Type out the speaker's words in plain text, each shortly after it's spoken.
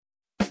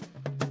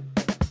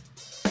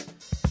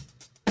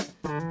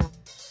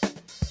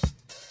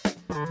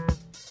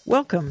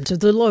Welcome to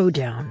the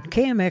Lowdown,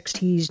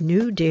 KMXT's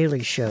new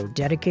daily show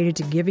dedicated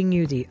to giving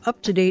you the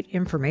up-to-date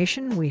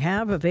information we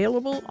have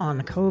available on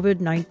the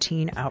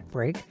COVID-19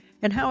 outbreak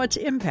and how it's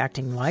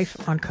impacting life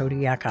on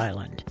Kodiak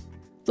Island.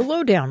 The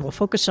Lowdown will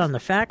focus on the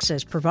facts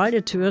as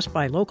provided to us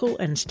by local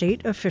and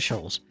state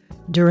officials.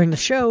 During the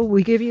show,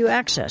 we give you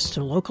access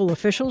to local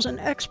officials and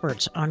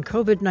experts on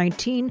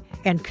COVID-19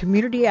 and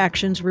community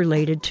actions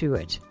related to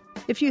it.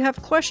 If you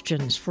have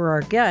questions for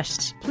our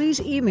guests, please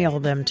email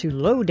them to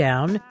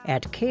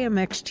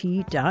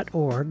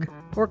lowdown@kmxt.org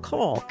or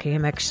call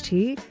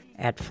KMXT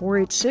at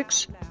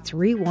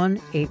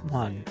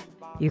 486-3181.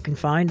 You can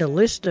find a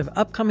list of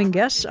upcoming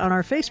guests on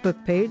our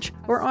Facebook page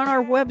or on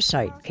our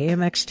website,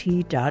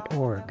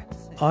 kmxt.org.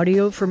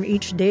 Audio from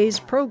each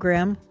day's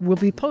program will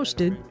be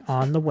posted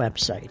on the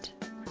website.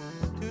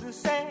 To the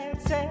sad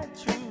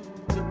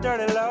truth, the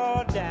dirty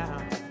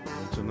Lowdown.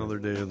 It's another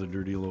day of the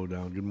Dirty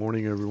Lowdown. Good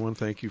morning, everyone.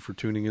 Thank you for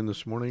tuning in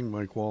this morning.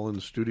 Mike Wall in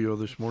the studio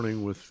this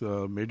morning with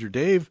Major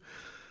Dave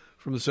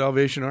from the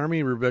Salvation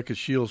Army, Rebecca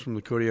Shields from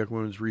the Kodiak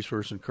Women's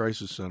Resource and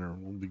Crisis Center.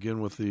 We'll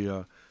begin with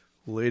the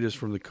latest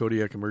from the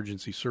Kodiak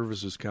Emergency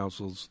Services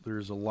Councils.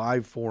 There's a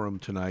live forum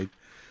tonight.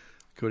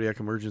 Kodiak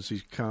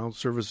Emergency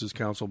Services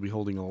Council will be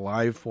holding a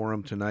live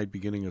forum tonight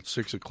beginning at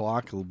 6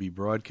 o'clock. It will be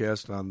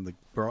broadcast on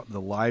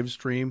the live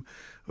stream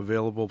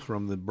available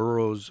from the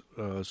borough's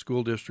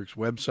school district's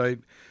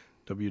website,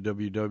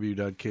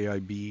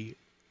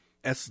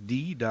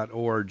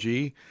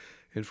 www.kibsd.org.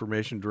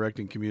 Information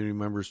directing community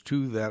members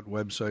to that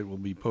website will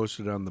be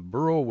posted on the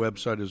borough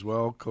website as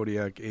well,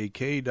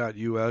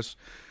 kodiak.ak.us.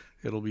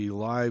 It'll be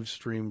live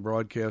stream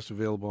broadcast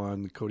available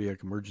on the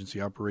Kodiak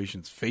Emergency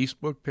Operations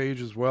Facebook page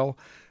as well,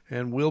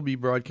 and we'll be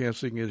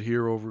broadcasting it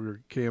here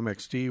over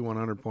KMXT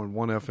 100.1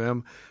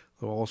 FM.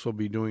 They'll also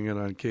be doing it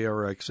on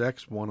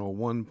KRXX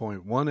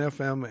 101.1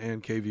 FM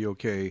and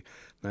KVOK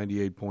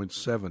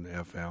 98.7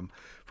 FM.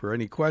 For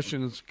any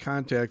questions,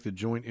 contact the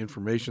Joint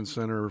Information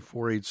Center,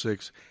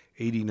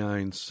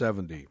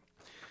 486-8970.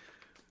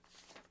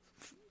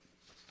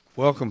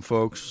 Welcome,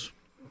 folks.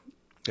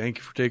 Thank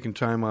you for taking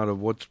time out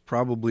of what's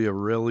probably a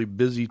really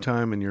busy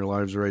time in your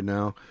lives right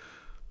now.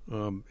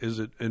 Is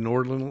it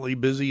inordinately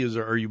busy?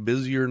 Are you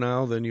busier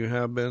now than you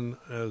have been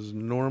as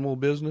normal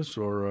business,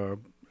 or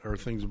are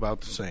things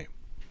about the same?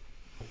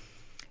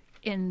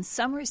 In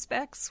some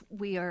respects,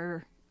 we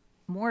are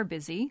more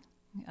busy.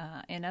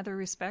 In other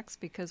respects,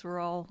 because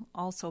we're all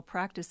also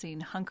practicing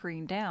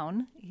hunkering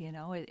down,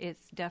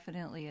 it's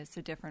definitely a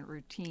different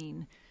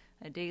routine,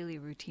 a daily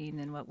routine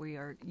than what we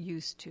are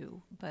used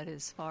to. But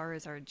as far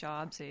as our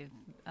jobs,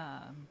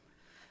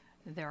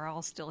 they're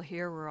all still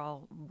here. We're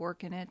all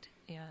working it,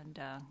 and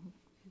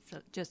it's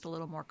just a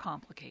little more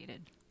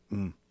complicated.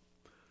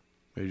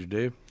 Major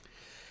Dave?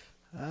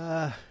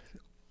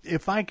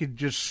 If I could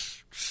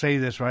just say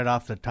this right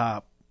off the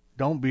top,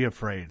 don't be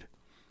afraid.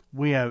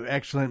 We have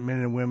excellent men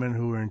and women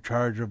who are in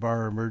charge of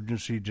our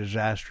emergency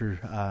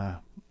disaster.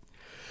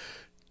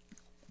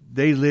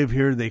 They live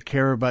here. They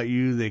care about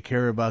you. They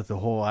care about the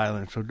whole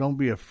island. So don't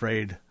be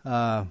afraid.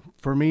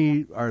 For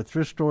me, our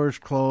thrift store is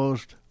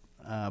closed,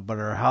 but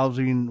our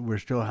housing, we're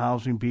still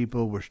housing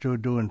people. We're still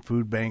doing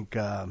food bank.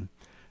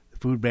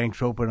 Food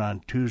banks open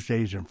on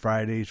Tuesdays and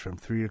Fridays from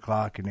 3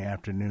 o'clock in the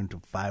afternoon to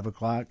 5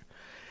 o'clock.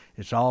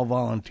 It's all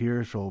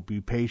volunteer, so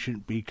be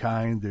patient, be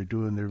kind. They're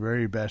doing their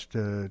very best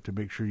to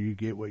make sure you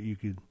get what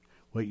you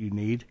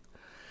need.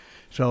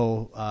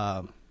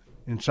 So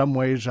in some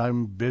ways,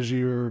 I'm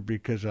busier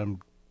because I'm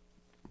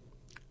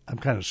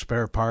kind of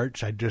spare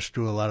parts. I just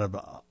do a lot of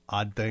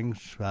odd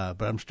things,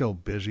 but I'm still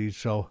busy.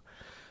 So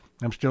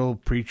I'm still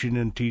preaching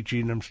and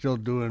teaching. I'm still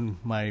doing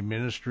my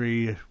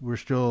ministry. We're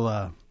still.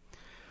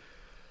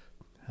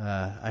 I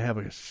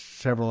have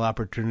several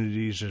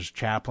opportunities as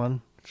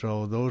chaplain.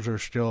 So those are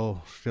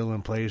still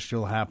in place,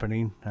 still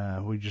happening.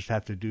 We just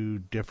have to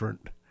do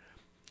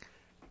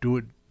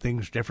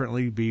things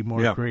differently, be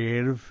more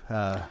creative.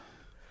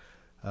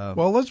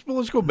 Well,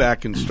 let's go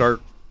back and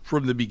start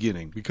from the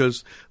beginning,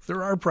 because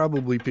there are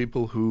probably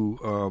people who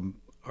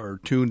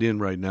are tuned in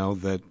right now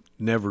that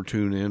never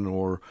tune in,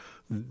 or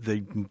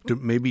they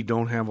maybe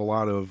don't have a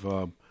lot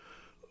of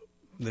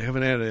they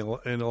haven't had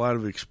a lot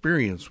of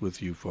experience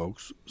with you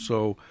folks.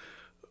 So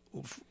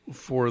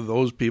for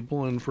those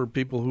people and for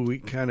people who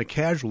kind of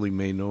casually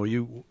may know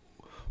you,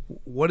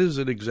 what is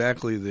it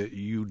exactly that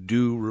you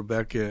do,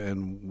 Rebecca,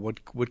 and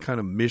what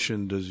kind of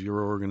mission does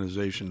your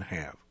organization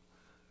have?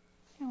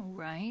 All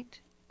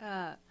right.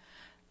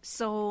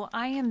 So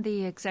I am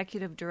the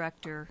executive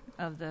director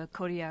of the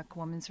Kodiak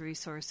Women's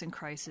Resource and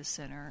Crisis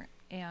Center,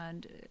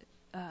 and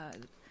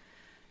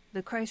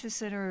the Crisis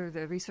Center,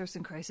 the Resource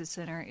and Crisis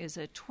Center, is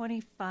a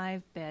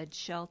 25-bed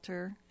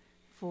shelter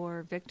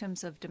for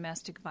victims of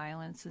domestic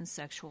violence and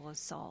sexual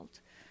assault.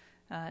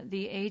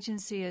 The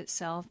agency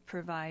itself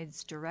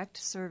provides direct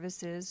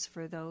services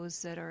for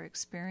those that are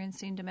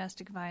experiencing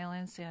domestic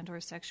violence and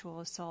or sexual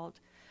assault.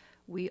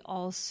 We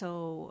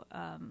also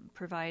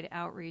provide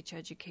outreach,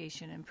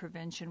 education, and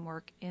prevention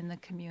work in the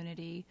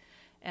community,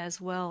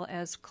 as well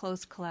as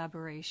close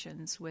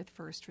collaborations with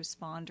first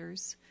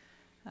responders.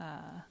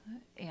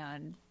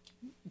 and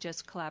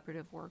just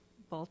collaborative work,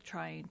 both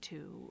trying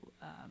to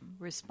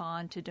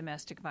respond to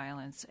domestic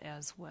violence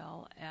as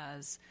well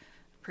as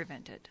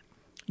prevent it.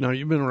 Now,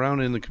 you've been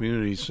around in the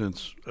community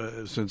since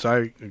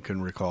I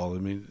can recall. I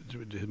mean,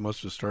 it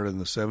must have started in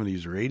the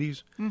 70s or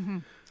 80s? Mm-hmm.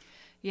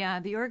 Yeah,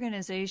 the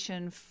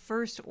organization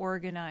first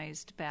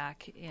organized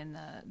back in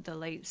the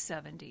late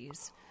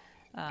 70s.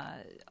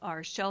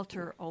 Our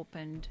shelter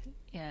opened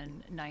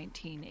in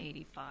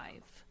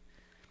 1985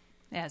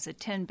 as a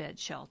 10-bed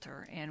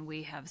shelter, and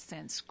we have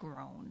since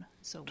grown.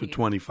 So to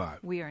 25.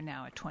 We are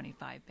now a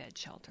 25-bed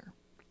shelter.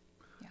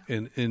 Yeah.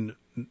 And in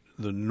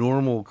the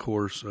normal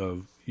course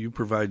of, you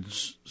provide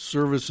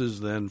services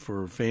then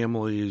for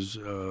families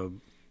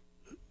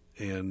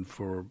and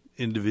for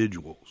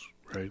individuals,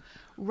 right?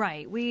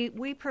 Right.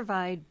 We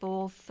provide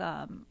both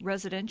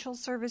residential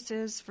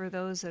services for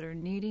those that are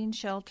needing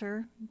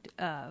shelter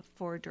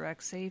for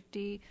direct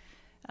safety.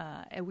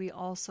 And we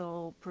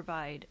also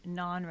provide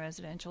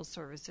non-residential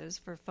services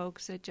for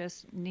folks that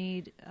just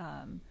need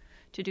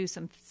to do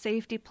some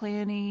safety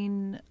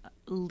planning,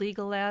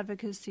 legal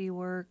advocacy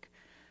work,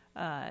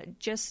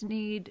 just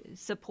need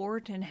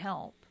support and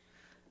help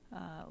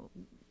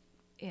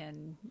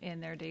in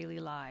their daily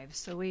lives.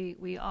 So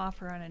we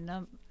offer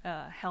on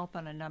help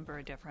on a number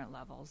of different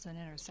levels and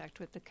intersect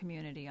with the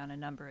community on a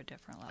number of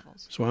different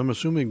levels. So I'm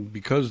assuming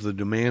because the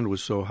demand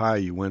was so high,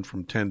 you went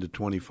from 10 to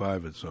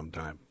 25 at some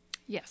time.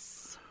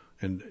 Yes.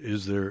 And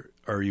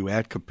are you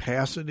at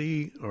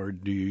capacity, or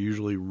do you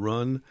usually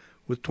run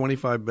with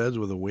 25 beds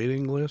with a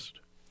waiting list?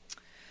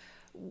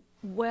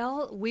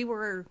 Well, we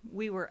were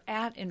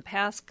at and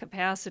past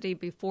capacity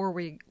before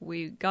we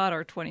got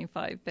our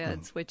 25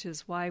 beds, which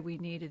is why we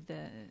needed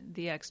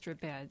the extra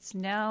beds.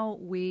 Now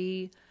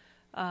we,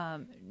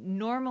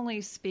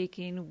 normally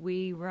speaking,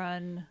 we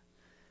run,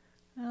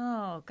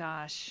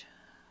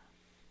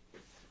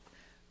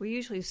 we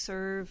usually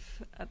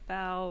serve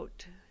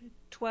about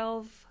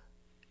 12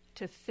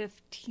 to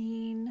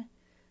 15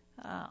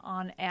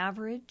 on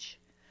average.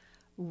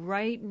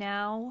 Right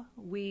now,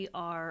 we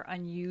are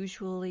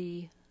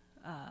unusually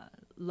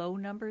low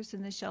numbers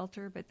in the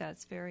shelter, but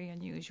that's very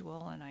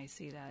unusual, and I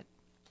see that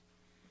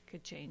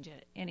could change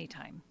at any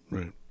time.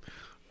 Right.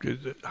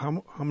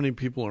 How many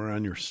people are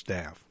on your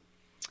staff?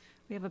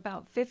 We have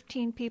about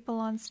 15 people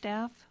on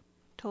staff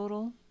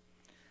total.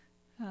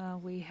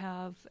 We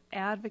have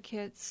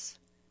advocates.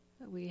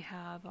 We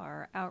have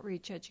our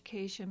outreach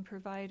education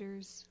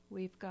providers.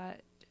 We've got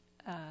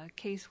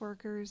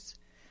caseworkers,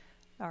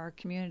 our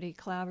community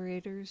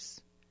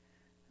collaborators,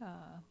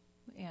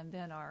 and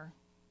then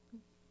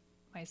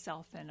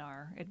myself and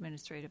our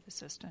administrative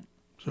assistant.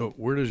 So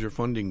where does your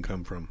funding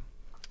come from?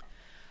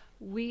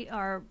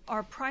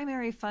 Our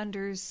primary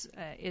funders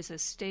is a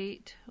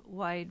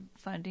statewide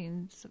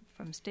funding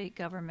from state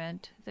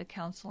government, the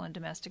Council on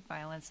Domestic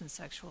Violence and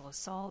Sexual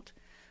Assault,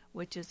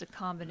 which is a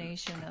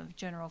combination of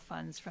general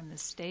funds from the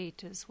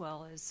state as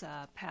well as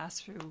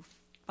pass-through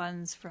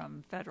funds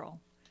from federal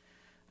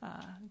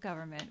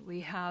government.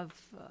 We have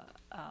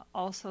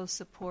also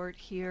support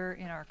here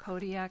in our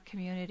Kodiak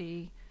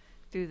community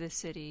through the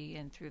city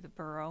and through the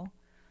borough,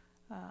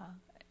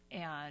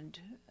 and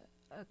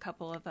a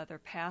couple of other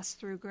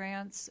pass-through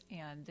grants,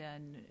 and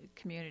then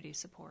community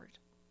support.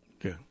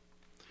 Okay.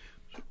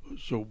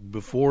 So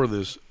before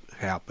this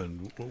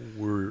happened,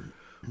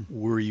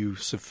 were you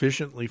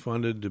sufficiently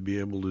funded to be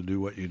able to do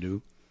what you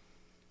do?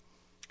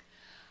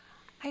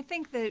 I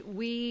think that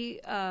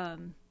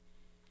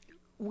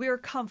we're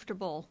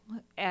comfortable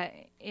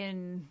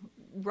in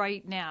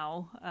right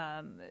now.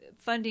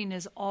 Funding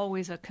is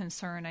always a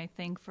concern, I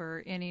think,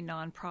 for any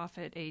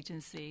nonprofit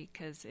agency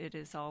because it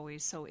is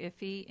always so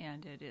iffy,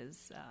 and it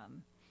is,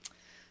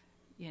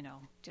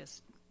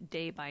 just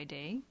day by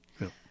day.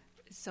 Yeah.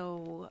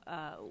 So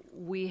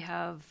we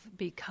have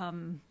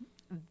become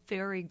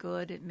very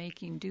good at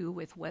making do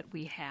with what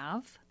we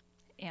have,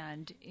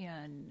 and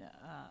in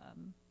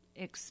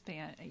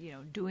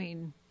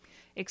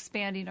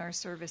expanding our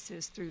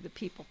services through the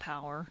people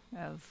power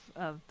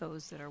of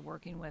those that are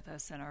working with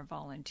us and our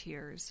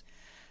volunteers.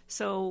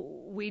 So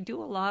we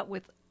do a lot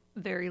with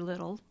very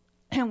little,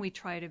 and we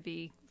try to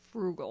be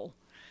frugal.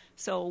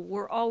 So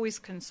we're always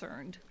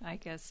concerned, I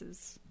guess,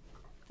 is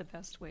the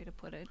best way to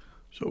put it.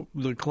 So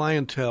the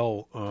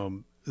clientele,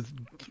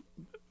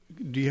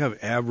 do you have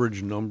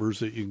average numbers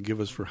that you can give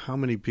us for how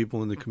many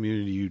people in the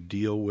community you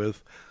deal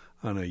with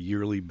on a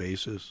yearly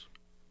basis?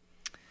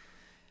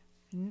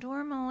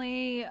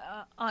 Normally,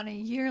 on a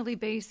yearly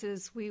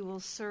basis, we will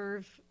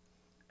serve,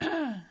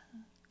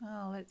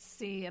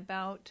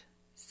 about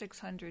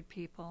 600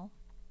 people.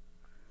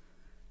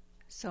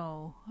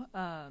 So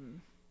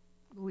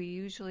we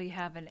usually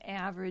have an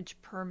average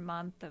per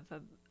month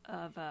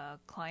of a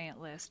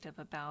client list of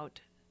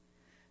about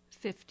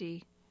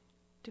 50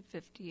 to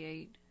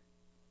 58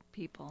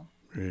 people.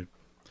 Great.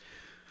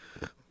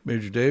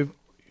 Major Dave,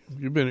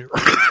 you've been here,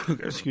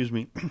 excuse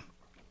me,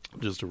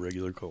 just a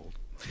regular cold.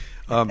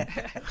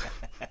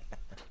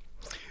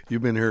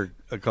 You've been here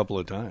a couple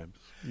of times.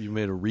 You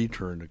made a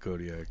return to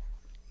Kodiak,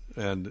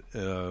 and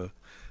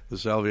the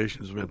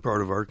Salvation has been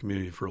part of our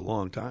community for a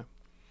long time.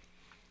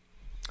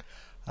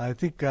 I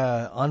think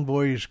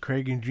envoys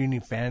Craig and Jeannie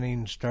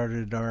Fanning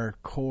started our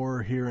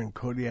Corps here in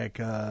Kodiak.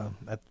 I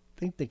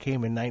think they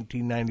came in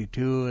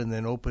 1992 and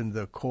then opened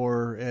the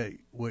Corps at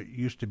what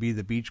used to be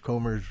the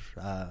Beachcombers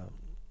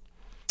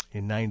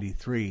in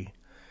 93.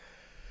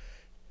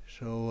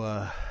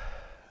 So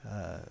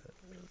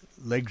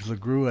Legs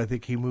LeGroux, I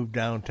think he moved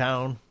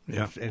downtown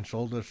and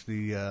sold us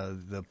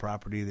the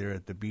property there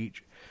at the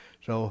beach.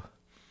 So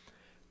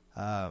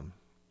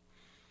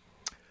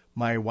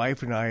my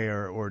wife and I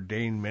are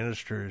ordained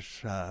ministers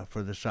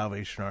for the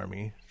Salvation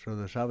Army. So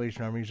the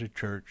Salvation Army is a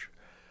church.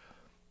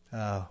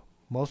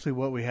 Mostly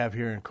what we have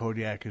here in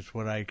Kodiak is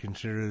what I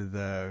consider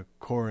the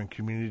Core and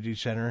Community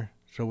Center.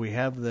 So we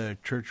have the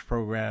church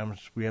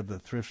programs, we have the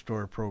thrift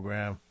store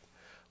program,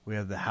 we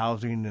have the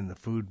housing and the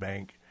food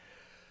bank.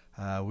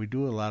 We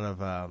do a lot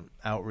of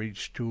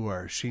outreach to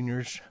our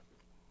seniors.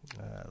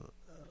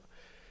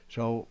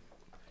 So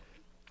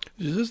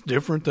is this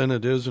different than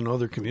it is in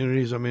other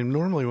communities? I mean,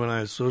 normally when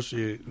I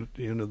associate,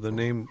 the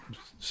name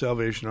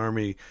Salvation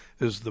Army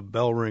is the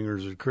bell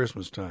ringers at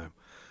Christmas time.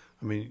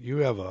 I mean, you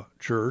have a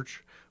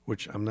church,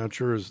 which I'm not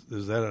sure is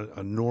that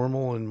a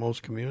normal in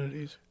most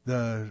communities?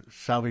 The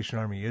Salvation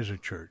Army is a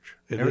church.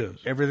 It is.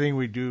 Everything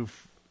we do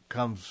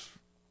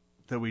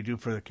that we do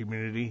for the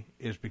community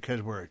is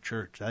because we're a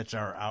church. That's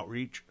our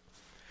outreach.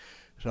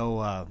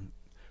 So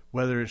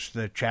whether it's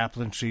the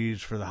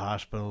chaplaincies for the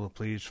hospital, the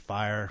police,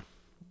 fire,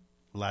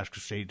 Alaska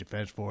State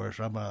Defense Force,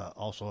 I'm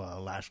also an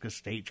Alaska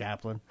State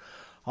chaplain.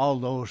 All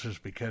those is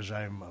because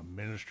I'm a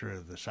minister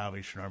of the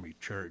Salvation Army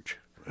Church.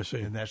 I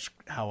see. And that's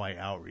how I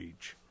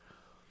outreach.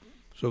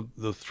 So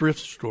the thrift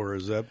store,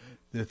 is that?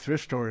 The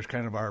thrift store is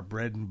kind of our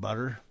bread and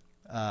butter.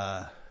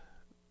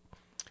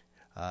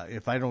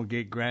 If I don't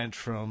get grants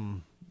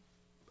from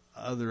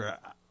other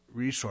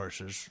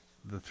resources,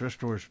 the thrift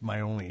store is my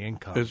only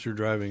income. It's your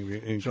driving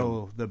income.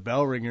 So the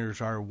bell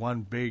ringers are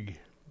one big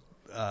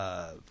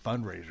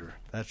fundraiser.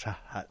 That's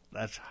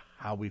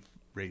how we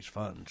raise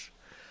funds.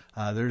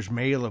 There's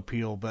mail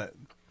appeal, but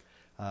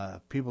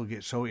people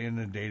get so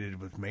inundated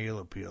with mail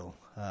appeal,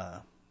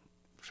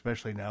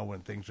 especially now when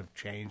things have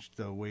changed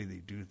the way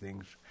they do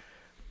things.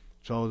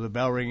 So the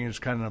bell ringing is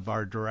kind of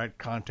our direct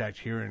contact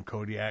here in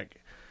Kodiak.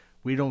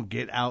 We don't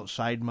get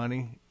outside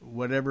money.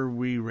 Whatever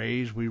we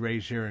raise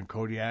here in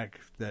Kodiak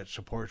that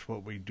supports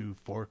what we do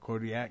for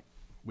Kodiak.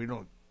 We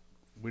don't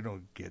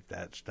get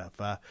that stuff.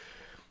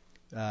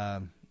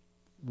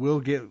 We'll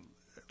get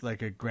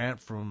like a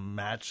grant from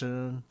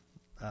Matson.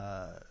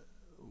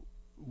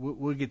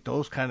 We'll get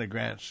those kind of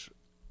grants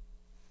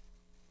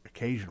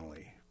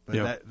occasionally,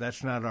 but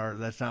that's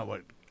not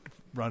what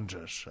runs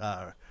us.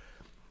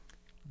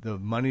 The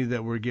money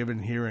that we're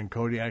given here in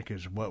Kodiak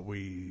is what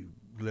we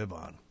live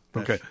on.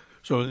 Okay.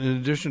 So in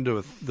addition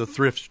to the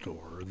thrift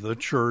store, the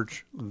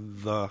church,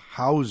 the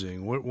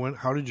housing,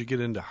 how did you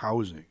get into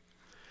housing?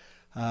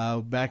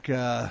 Back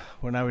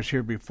when I was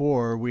here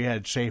before, we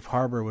had Safe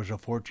Harbor, was a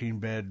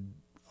 14-bed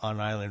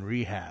on-island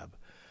rehab.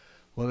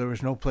 Well, there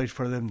was no place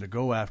for them to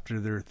go after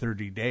their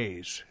 30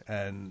 days,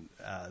 and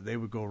they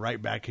would go right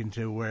back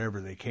into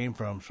wherever they came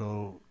from,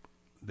 so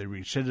the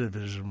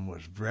recidivism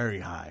was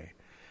very high.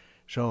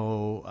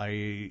 So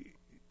I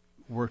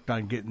worked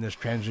on getting this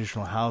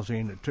transitional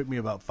housing. It took me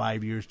about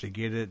 5 years to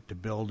get it, to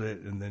build it,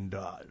 and then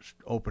to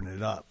open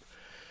it up.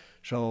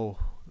 So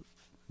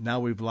now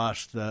we've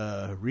lost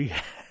the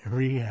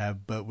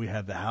rehab, but we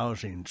have the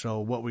housing. So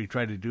what we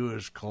try to do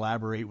is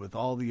collaborate with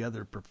all the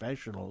other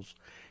professionals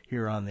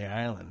here on the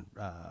island.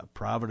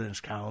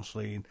 Providence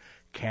Counseling,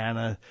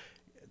 CANA,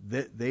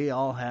 they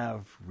all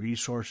have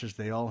resources.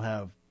 They all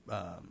have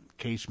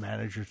case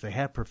managers. They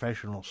have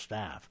professional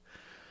staff.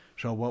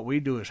 So what we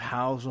do is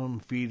house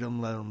them, feed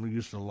them, let them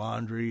use the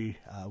laundry.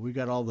 We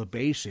got all the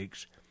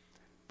basics,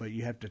 but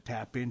you have to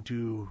tap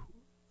into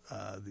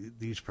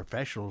these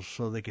professionals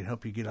so they can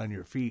help you get on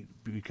your feet,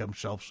 become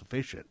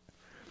self-sufficient.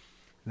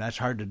 And that's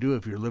hard to do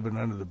if you're living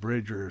under the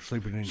bridge or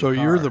sleeping in your car.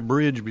 So you're the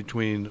bridge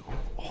between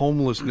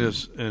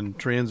homelessness and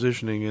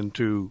transitioning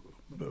into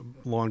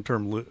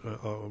long-term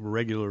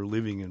regular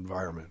living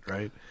environment,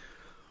 right?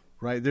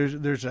 Right.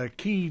 There's a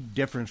key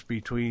difference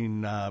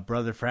between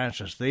Brother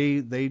Francis.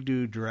 They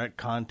do direct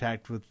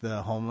contact with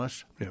the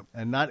homeless,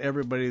 and not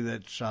everybody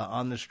that's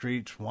on the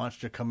streets wants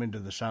to come into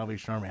the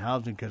Salvation Army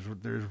housing because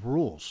there's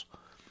rules,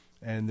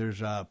 and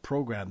there's a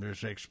program,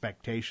 there's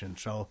expectation.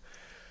 So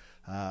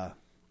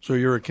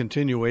you're a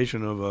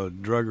continuation of a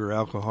drug or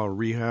alcohol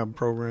rehab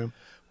program?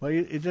 Well,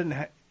 it didn't.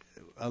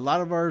 A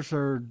lot of ours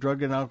are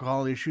drug and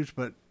alcohol issues,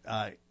 but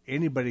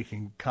anybody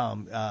can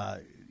come.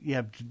 You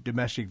have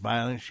domestic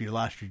violence, you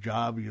lost your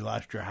job, you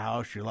lost your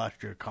house, you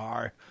lost your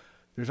car.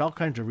 There's all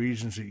kinds of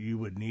reasons that you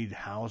would need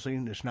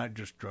housing. It's not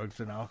just drugs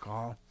and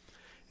alcohol.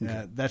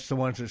 That's the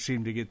ones that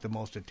seem to get the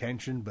most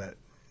attention, but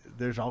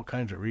there's all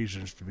kinds of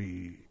reasons to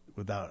be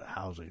without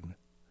housing.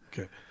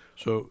 Okay.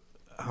 So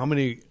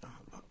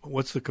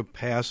what's the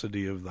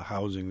capacity of the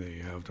housing that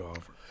you have to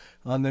offer?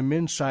 On the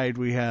men's side,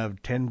 we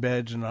have 10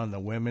 beds, and on the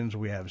women's,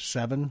 we have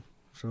 7.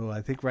 So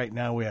I think right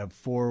now we have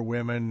 4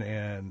 women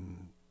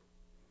and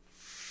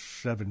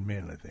 7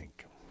 men, I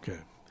think. Okay.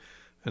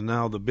 And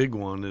now the big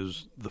one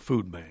is the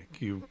food bank.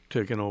 You've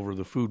taken over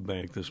the food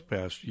bank this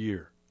past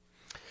year.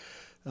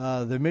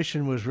 The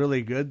mission was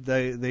really good.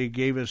 They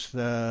gave us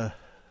their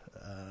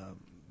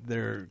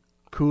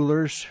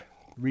coolers,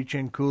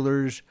 reach-in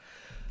coolers.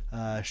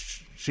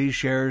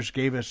 Seashares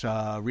gave us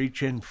a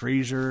reach-in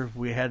freezer.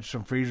 We had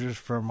some freezers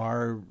from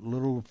our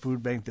little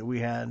food bank that we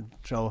had.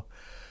 So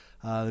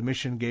the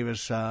mission gave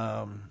us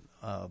a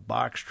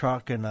box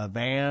truck and a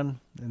van,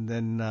 and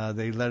then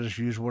they let us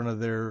use one of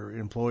their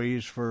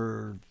employees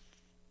for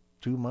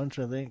 2 months,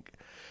 I think.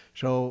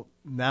 So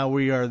now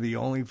we are the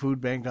only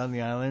food bank on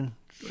the island.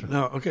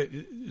 Now, okay,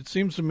 it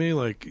seems to me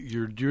like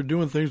you're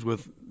doing things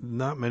with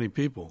not many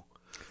people.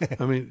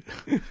 I mean,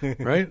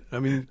 right? I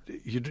mean,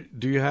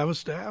 do you have a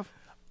staff?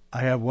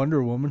 I have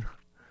Wonder Woman.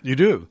 You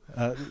do?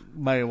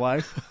 My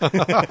wife.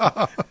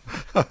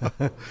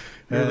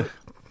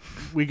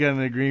 We got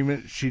an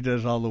agreement. She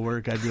does all the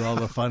work. I do all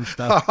the fun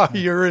stuff.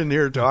 You're in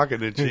here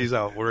talking and she's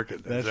out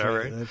working. Is that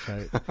right? That's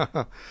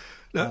right.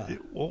 Now,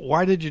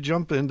 why did you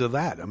jump into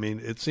that? I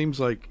mean, it seems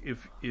like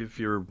if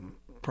your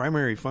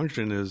primary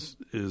function is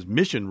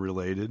mission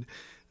related,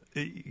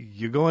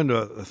 you go into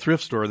a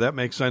thrift store. That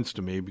makes sense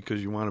to me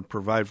because you want to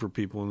provide for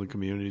people in the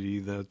community.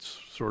 That's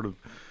sort of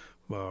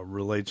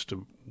relates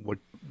to what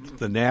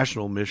the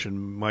national mission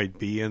might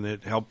be, and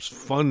it helps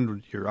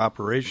fund your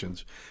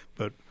operations.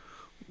 But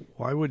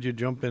why would you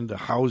jump into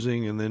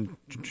housing and then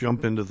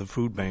jump into the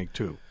food bank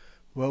too?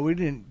 Well, we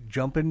didn't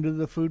jump into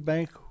the food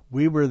bank.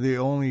 We were the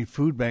only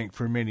food bank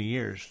for many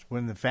years.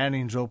 When the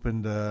Fannings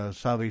opened the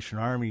Salvation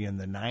Army in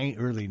the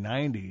early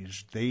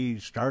 90s, they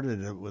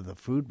started it with a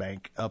food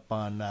bank up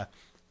on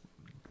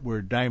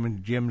where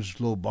Diamond Jim's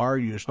little bar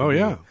used to be. Oh,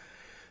 yeah.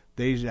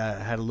 They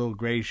had a little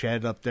gray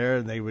shed up there,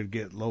 and they would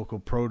get local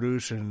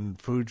produce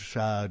and food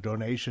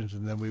donations,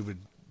 and then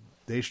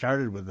they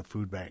started with the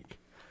food bank.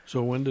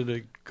 So when did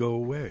it go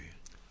away?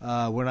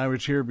 When I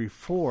was here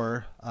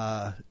before,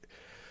 the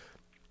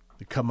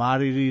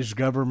commodities,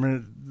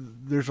 government,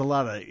 there's a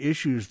lot of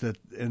issues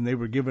and they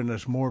were giving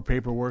us more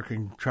paperwork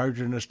and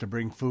charging us to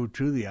bring food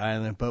to the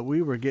island, but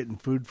we were getting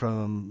food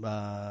from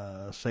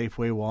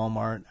Safeway,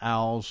 Walmart,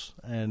 Owls,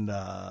 and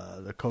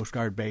the Coast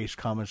Guard base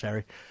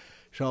commissary.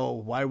 So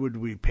why would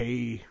we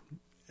pay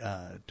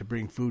to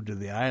bring food to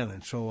the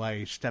island? So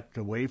I stepped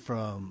away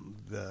from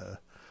the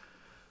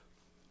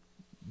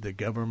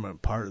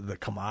government part of the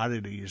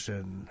commodities,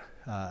 and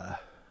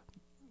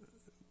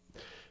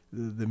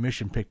the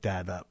mission picked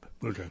that up.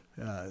 Okay.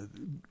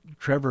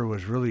 Trevor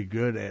was really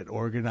good at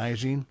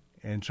organizing,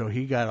 and so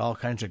he got all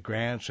kinds of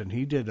grants, and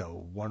he did a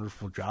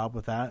wonderful job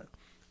with that.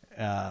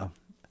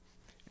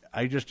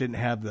 I just didn't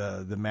have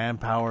the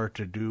manpower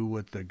to do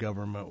what the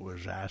government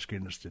was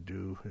asking us to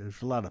do.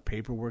 There's a lot of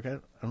paperwork. I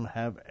don't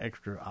have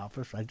extra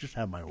office. I just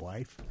have my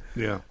wife.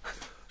 Yeah.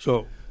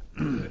 So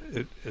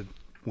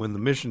when the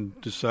mission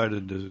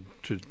decided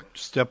to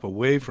step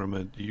away from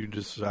it, you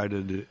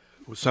decided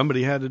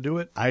somebody had to do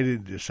it? I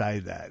didn't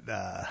decide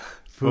that.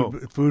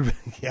 Food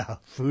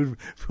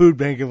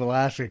Bank of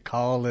Alaska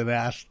called and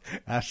asked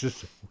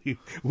us.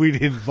 We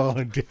didn't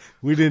volunteer.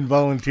 We didn't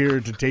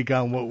volunteer to take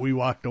on what we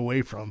walked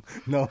away from.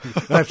 No,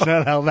 that's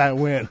not how that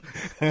went.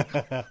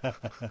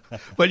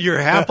 But you're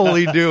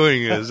happily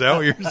doing it. Is that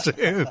what you're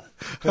saying?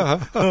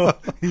 Oh,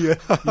 yeah,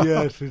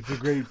 yes, it's a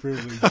great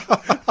privilege.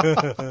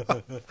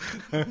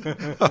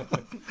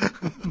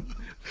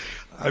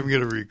 I'm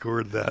going to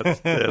record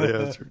that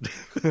answer.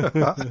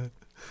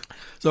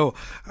 So,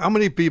 how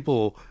many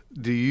people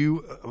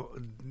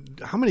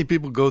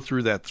go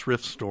through that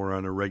thrift store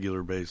on a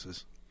regular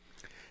basis?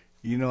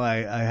 You know,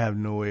 I have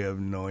no way of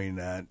knowing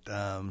that.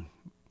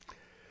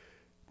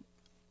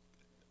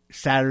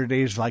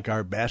 Saturday's like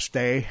our best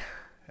day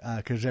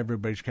because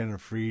everybody's kind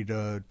of free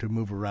to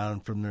move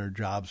around from their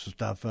jobs and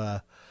stuff.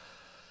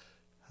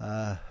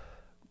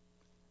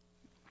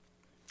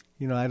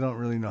 You know, I don't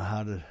really know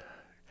how to.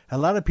 A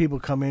lot of people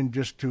come in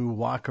just to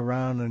walk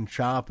around and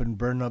shop and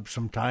burn up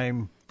some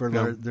time for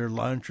their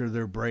lunch or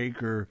their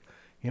break or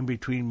in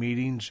between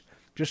meetings.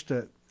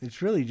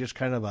 It's really just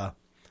kind of a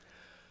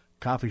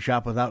coffee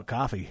shop without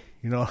coffee.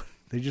 You know,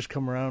 they just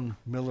come around,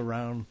 mill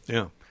around.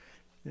 Yeah.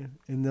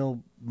 And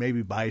they'll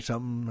maybe buy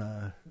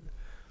something.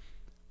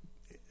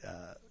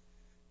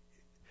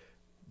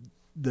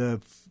 The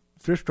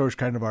thrift store is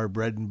kind of our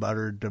bread and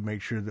butter to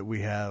make sure that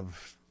we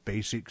have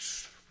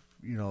basics,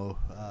 you know,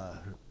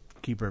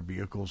 keep our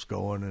vehicles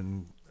going.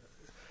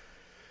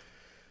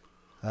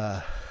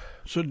 And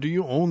so do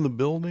you own the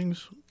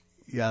buildings?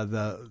 Yeah,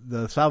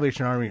 the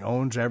Salvation Army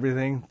owns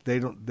everything. They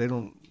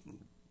don't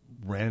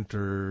rent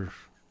or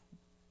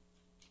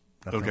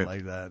nothing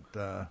like that.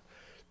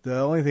 The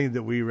only thing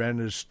that we rent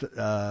is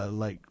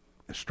like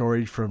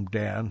storage from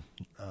Dan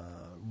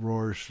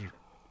Rohr's.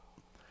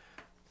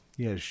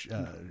 Yes,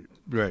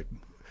 right.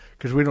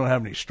 Because we don't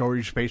have any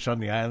storage space on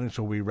the island,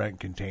 so we rent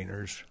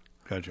containers.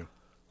 Gotcha.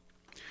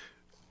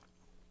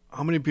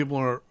 How many people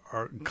are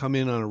come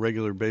in on a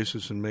regular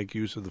basis and make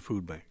use of the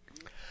food bank?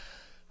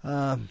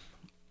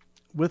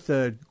 with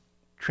the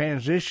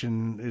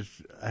transition,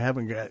 I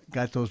haven't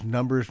got those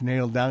numbers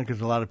nailed down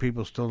because a lot of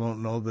people still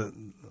don't know that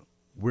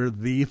we're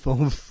the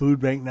food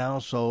bank now.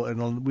 So,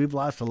 and we've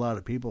lost a lot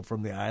of people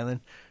from the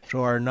island.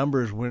 So our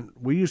numbers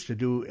we used to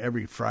do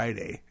every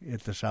Friday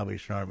at the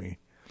Salvation Army,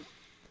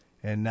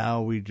 and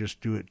now we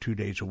just do it 2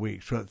 days a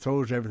week. So it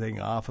throws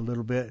everything off a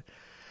little bit.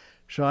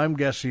 So I'm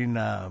guessing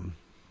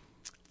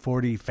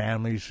 40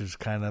 families was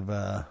kind of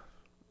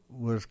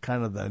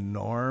the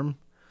norm.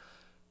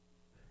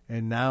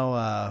 And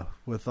now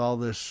with all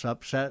this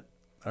upset,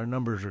 our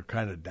numbers are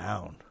kind of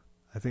down.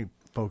 I think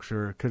folks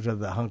are, because of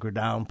the hunker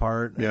down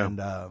part. Yeah. And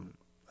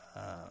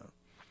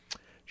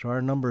so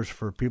our numbers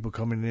for people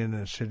coming in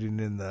and sitting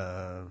in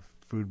the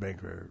food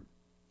bank are,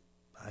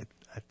 I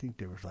think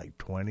there was like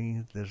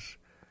 20 this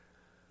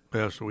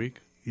past week.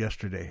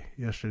 Yesterday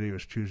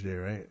was Tuesday,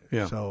 right?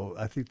 Yeah. So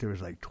I think there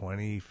was like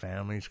 20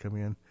 families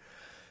coming in.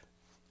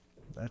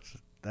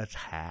 That's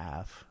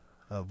half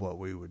of what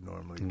we would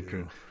normally do.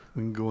 Okay.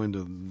 We can go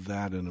into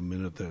that in a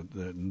minute, that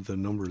the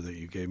number that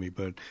you gave me.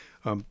 But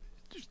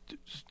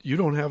you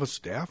don't have a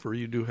staff, or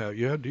you do have?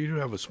 You do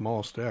have a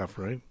small staff,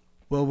 right?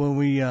 Well, when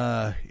we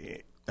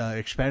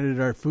expanded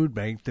our food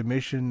bank, the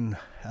mission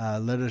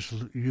let us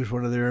use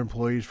one of their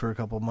employees for a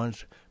couple of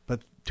months.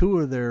 But two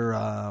of their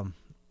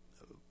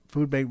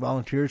food bank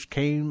volunteers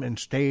came and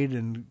stayed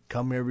and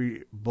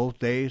come both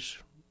days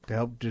to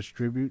help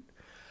distribute.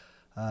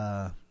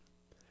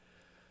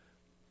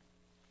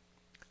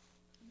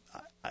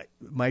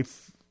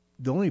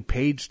 The only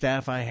paid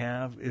staff I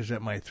have is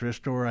at my thrift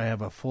store. I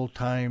have a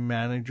full-time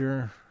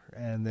manager,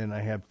 and then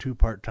I have 2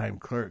 part-time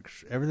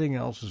clerks. Everything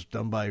else is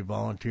done by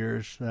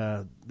volunteers.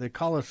 They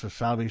call us the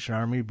Salvation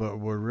Army, but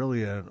we're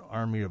really an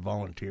army of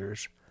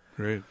volunteers.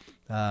 Great.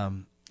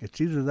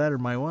 It's either that or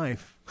my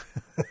wife.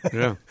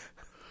 Yeah.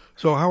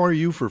 So how are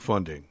you for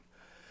funding?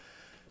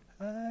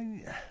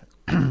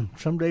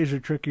 Some days are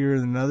trickier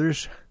than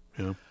others.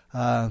 Yeah.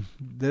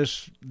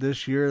 This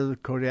year, the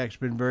Kodiak's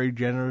been very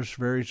generous,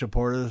 very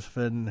supportive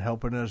in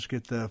helping us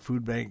get the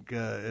food bank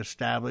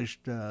established.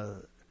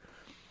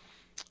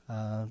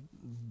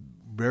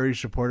 Very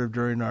supportive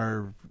during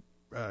our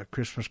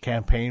Christmas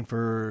campaign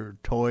for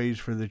toys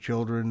for the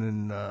children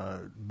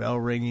and bell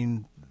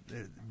ringing.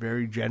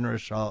 Very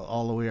generous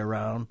all the way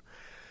around.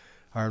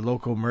 Our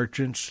local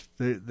merchants,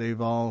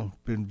 they've all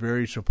been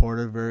very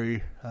supportive,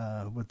 very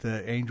with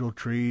the angel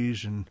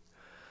trees and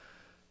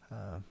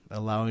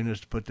allowing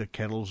us to put the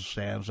kettle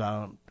stands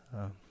out.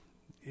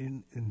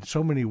 In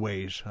so many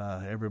ways,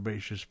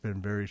 everybody's just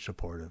been very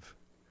supportive.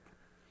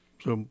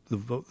 So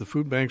the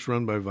food bank's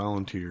run by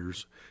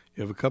volunteers.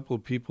 You have a couple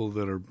of people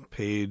that are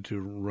paid to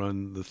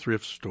run the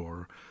thrift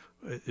store.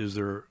 Is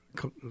there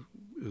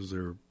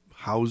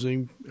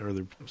housing? Are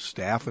there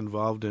staff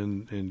involved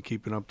in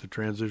keeping up the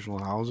transitional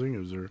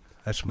housing?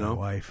 That's my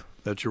wife.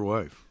 That's your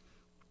wife.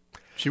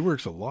 She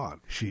works a lot.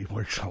 She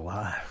works a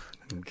lot.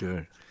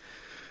 Okay.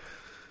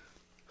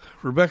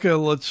 Rebecca,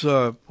 let's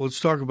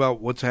talk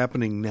about what's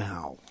happening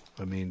now.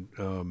 I mean,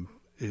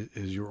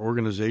 is your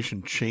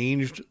organization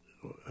changed?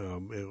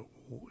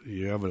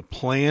 You have a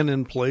plan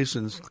in place,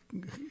 and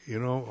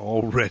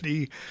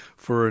already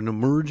for an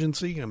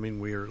emergency. I mean,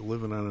 we are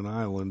living on an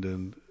island,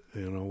 and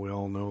we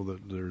all know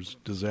that there's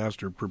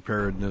disaster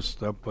preparedness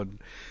stuff, but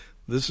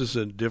this is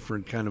a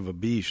different kind of a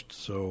beast.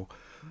 So,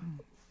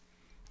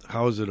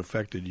 how has it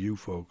affected you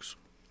folks?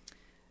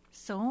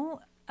 So,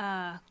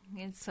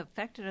 it's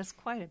affected us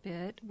quite a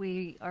bit.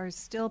 We are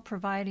still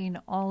providing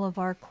all of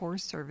our core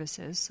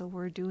services, so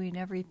we're doing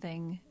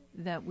everything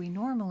that we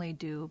normally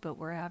do, but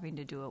we're having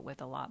to do it with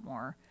a lot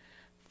more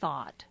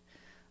thought.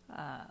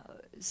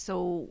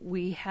 So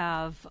we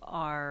have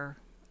our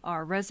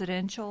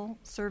residential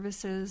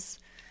services,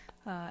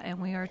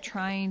 and we are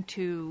trying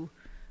to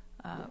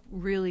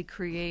really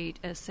create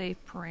a safe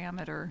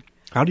parameter.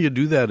 How do you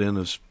do that in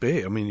a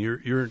space? I mean,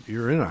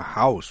 you're in a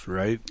house,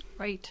 right?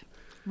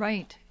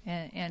 Right,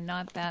 and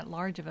not that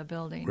large of a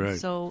building. Right.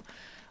 So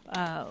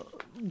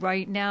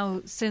right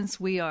now, since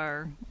we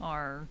are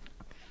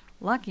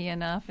lucky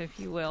enough, if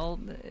you will,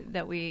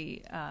 that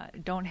we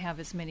don't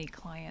have as many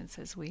clients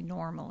as we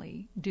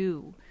normally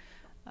do,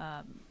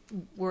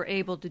 we're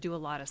able to do a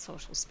lot of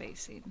social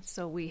spacing.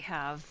 So we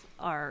have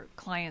our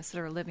clients that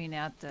are living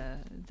at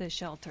the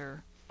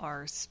shelter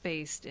are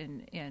spaced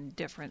in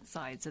different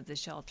sides of the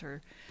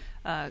shelter.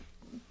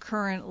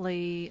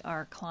 Currently,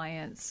 our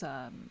clients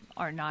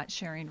are not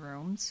sharing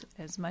rooms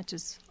as much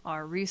as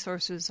our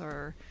resources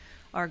are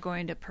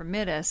going to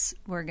permit us.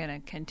 We're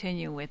going to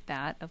continue with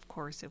that, of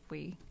course, if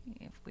we.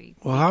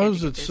 Well, how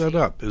is it set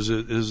up? Is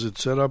it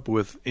set up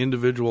with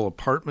individual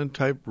apartment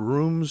type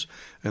rooms,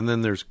 and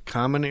then there's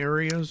common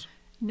areas?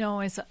 No,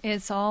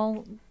 it's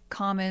all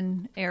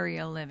common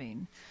area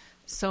living.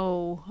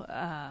 So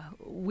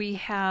we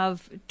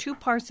have 2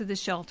 parts of the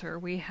shelter.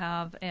 We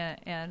have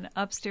an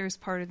upstairs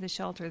part of the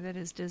shelter that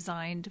is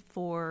designed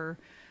for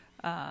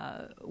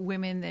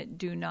women that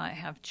do not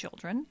have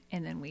children,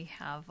 and then we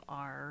have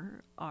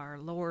our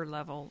lower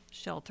level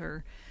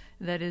shelter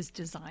that is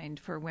designed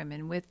for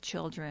women with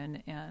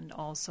children and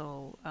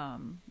also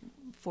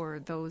for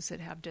those that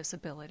have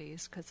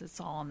disabilities because it's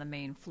all on the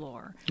main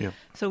floor. Yeah.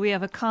 So we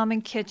have a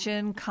common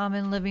kitchen,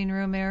 common living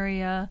room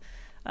area.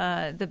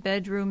 The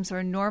bedrooms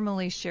are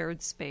normally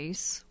shared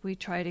space. We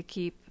try to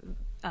keep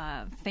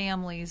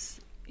families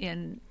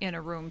in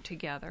a room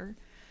together.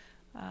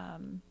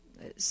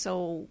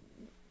 So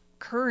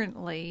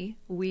currently,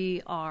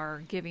 we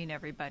are giving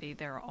everybody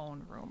their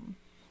own room.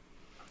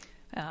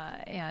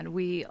 And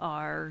we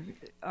are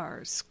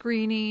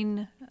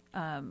screening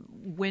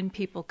when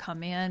people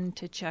come in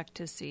to check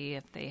to see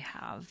if they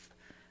have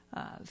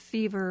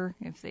fever,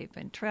 if they've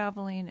been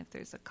traveling, if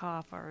there's a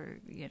cough, or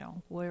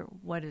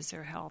what is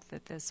their health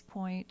at this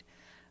point.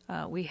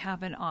 We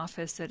have an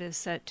office that is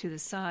set to the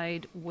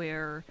side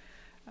where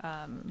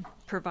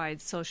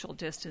provides social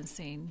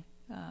distancing.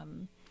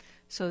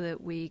 So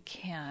that we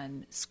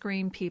can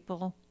screen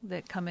people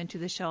that come into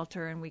the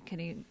shelter, and we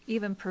can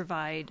even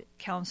provide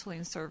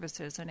counseling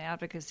services and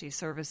advocacy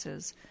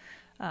services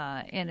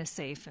in a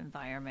safe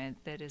environment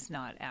that is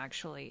not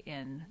actually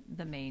in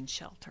the main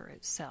shelter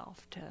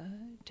itself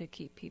to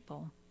keep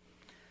people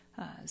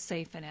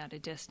safe and at a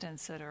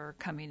distance that are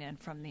coming in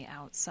from the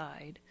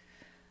outside.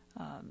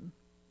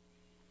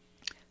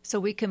 So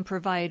we can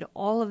provide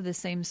all of the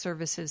same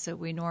services that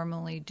we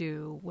normally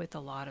do with a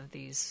lot of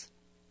these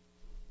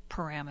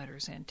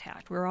parameters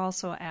intact. We're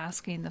also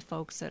asking the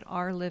folks that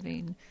are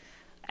living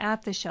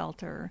at the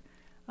shelter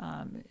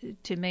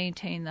to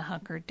maintain the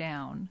hunker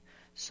down.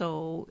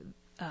 So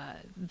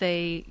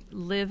they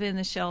live in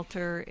the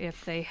shelter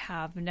if they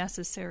have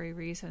necessary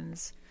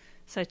reasons,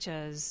 such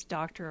as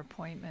doctor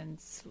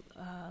appointments,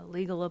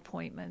 legal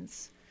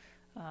appointments,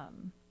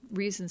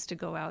 reasons to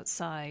go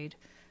outside.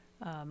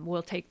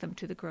 We'll take them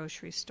to the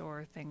grocery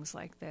store, things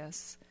like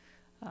this.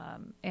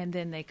 And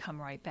then they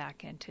come right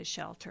back into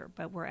shelter.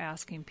 But we're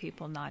asking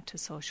people not to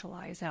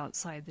socialize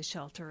outside the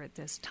shelter at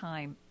this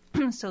time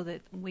so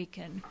that we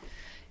can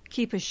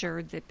keep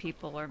assured that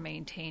people are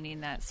maintaining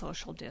that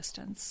social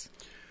distance.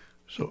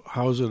 So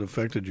how has it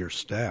affected your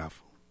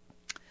staff?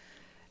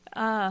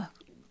 Our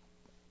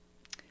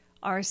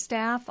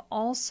staff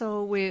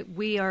also,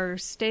 we are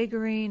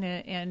staggering,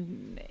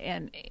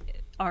 and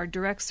our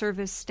direct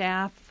service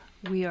staff,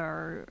 we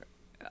are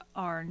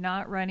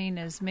not running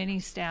as many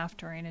staff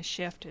during a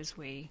shift as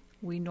we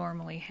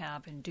normally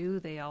have and do.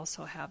 They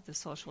also have the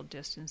social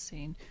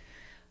distancing.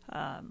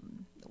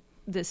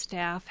 The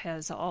staff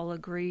has all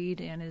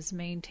agreed and is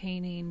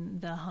maintaining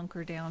the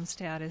hunker down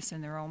status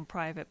in their own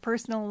private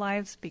personal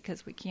lives,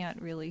 because we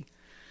can't really,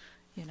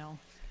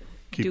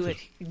 do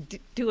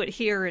it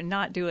here and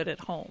not do it at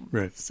home.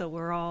 Right. So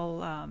we're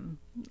all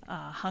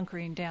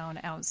hunkering down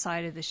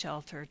outside of the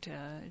shelter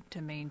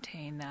to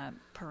maintain that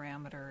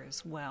parameter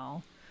as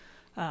well.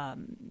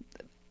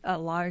 A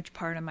large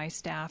part of my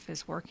staff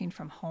is working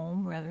from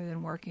home rather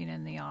than working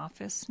in the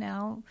office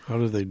now. How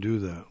do they do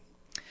that?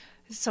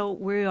 So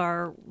we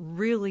are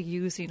really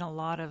using a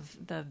lot of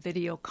the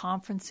video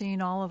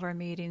conferencing. All of our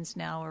meetings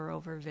now are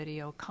over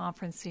video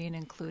conferencing,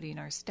 including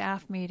our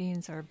staff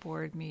meetings, our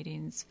board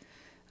meetings.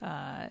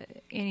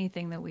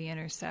 Anything that we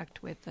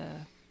intersect with the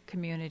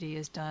community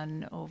is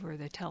done over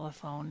the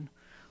telephone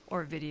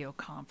or video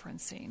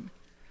conferencing.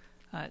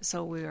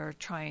 So we are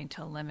trying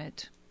to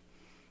limit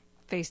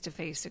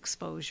face-to-face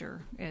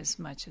exposure as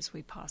much as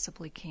we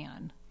possibly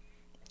can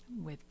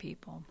with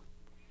people.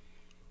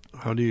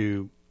 How do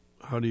you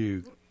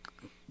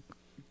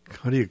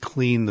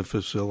clean the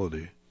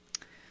facility?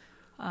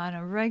 On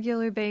a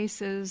regular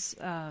basis,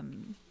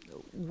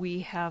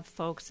 we have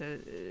folks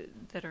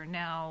that are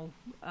now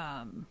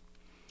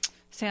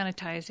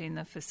sanitizing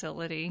the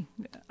facility,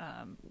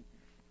 of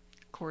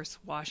course,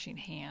 washing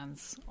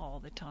hands all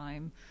the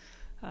time.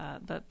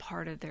 But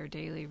part of their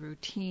daily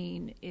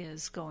routine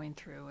is going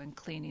through and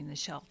cleaning the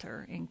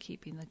shelter and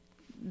keeping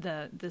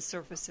the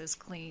surfaces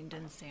cleaned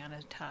and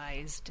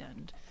sanitized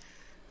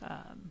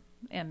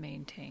and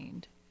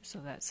maintained. So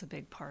that's a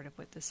big part of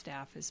what the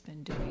staff has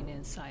been doing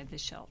inside the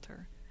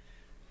shelter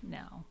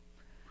now.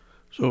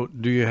 So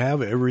do you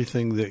have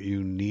everything that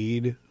you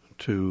need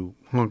to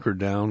hunker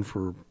down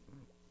for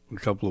a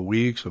couple of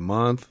weeks, a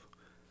month?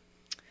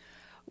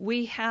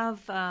 We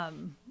have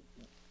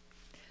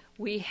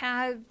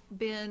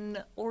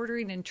been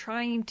ordering and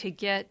trying to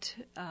get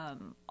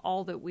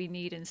all that we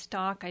need in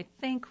stock. I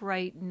think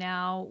right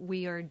now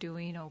we are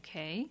doing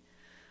okay.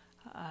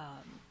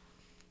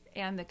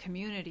 And the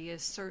community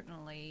has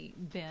certainly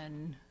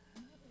been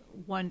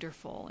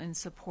wonderful and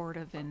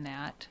supportive in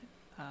that.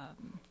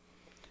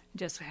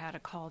 Just had a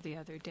call the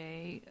other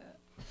day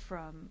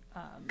from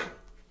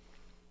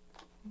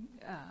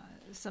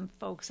some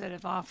folks that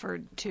have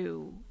offered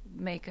to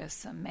make us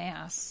some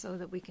masks so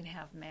that we can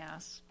have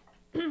masks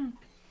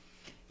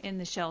in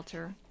the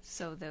shelter,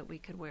 so that we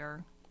could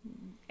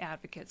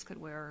advocates could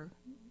wear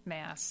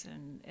masks,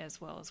 and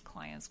as well as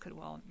clients could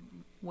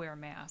wear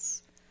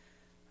masks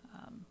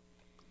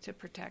to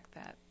protect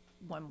that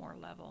one more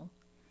level.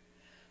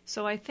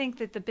 So I think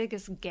that the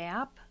biggest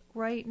gap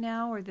right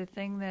now, or the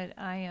thing that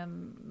I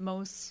am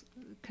most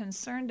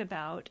concerned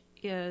about,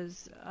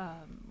 is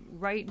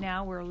right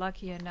now we're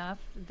lucky enough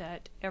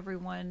that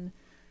everyone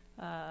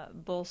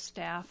both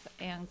staff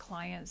and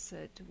clients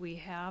that we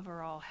have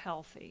are all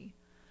healthy.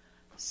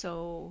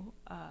 So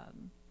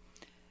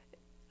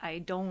I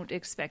don't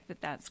expect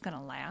that that's going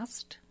to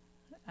last.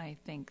 I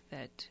think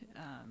that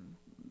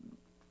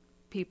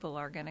people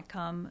are going to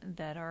come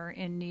that are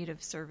in need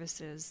of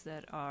services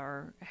that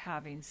are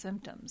having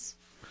symptoms.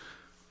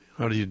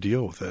 How do you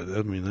deal with that?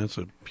 I mean, that's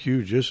a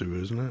huge issue,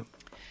 isn't it?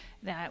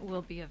 That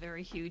will be a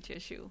very huge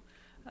issue.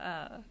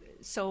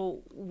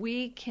 So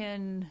we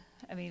can,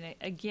 I mean,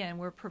 again,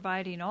 we're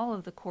providing all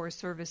of the core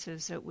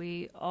services that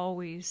we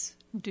always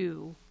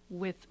do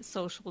with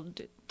social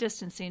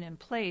distancing in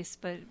place,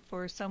 but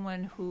for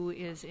someone who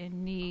is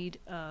in need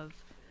of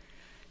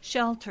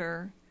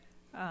shelter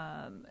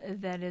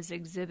that is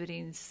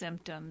exhibiting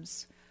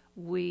symptoms,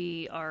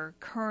 we are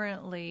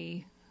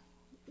currently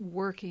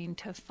working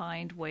to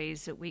find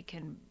ways that we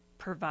can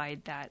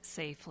provide that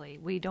safely.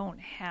 We don't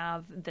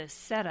have the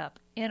setup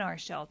in our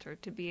shelter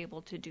to be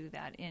able to do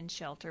that in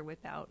shelter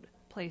without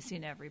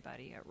placing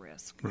everybody at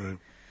risk. Right.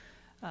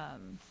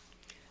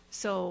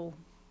 So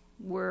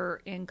we're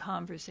in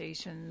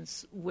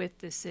conversations with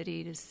the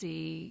city to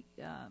see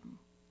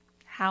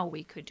how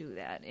we could do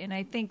that. And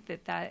I think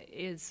that that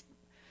is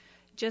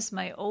just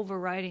my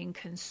overriding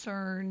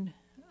concern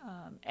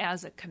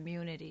as a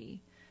community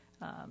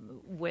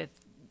with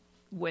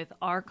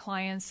our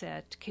clients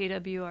at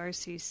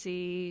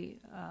KWRCC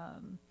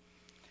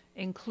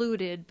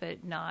included,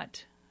 but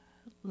not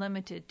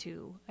limited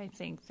to. I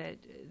think that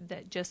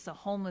just the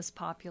homeless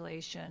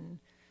population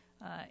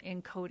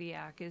in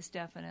Kodiak is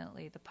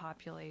definitely the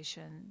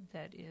population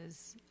that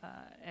is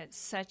at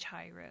such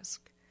high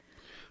risk.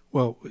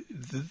 Well,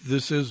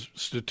 this is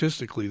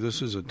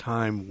a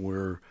time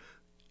where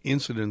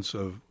incidents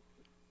of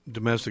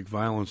domestic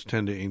violence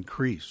tend to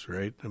increase,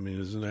 right? I mean,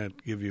 doesn't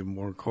that give you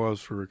more cause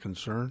for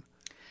concern?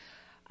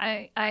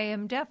 I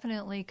am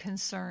definitely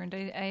concerned.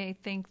 I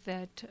think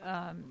that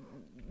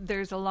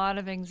there's a lot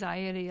of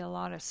anxiety, a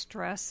lot of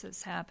stress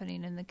that's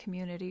happening in the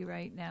community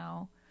right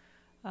now,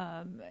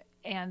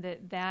 and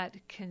that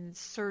can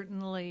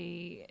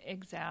certainly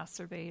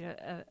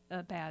exacerbate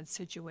a bad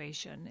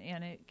situation,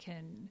 and it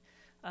can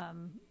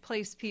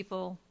place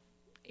people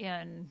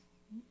in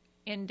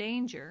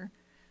danger,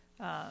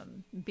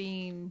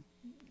 being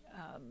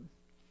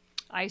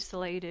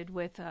isolated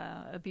with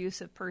an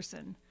abusive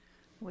person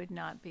would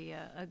not be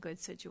a good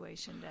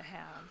situation to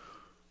have.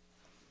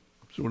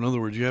 So in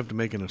other words, you have to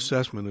make an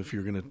assessment if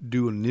you're going to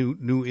do a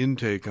new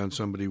intake on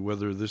somebody,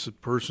 whether this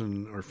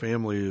person or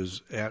family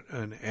is at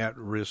an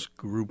at-risk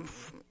group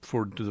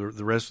for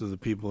the rest of the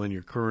people in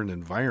your current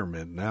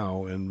environment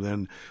now, and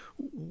then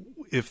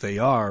if they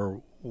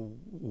are,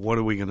 what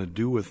are we going to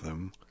do with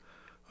them?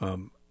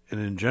 And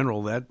in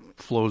general, that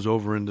flows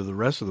over into the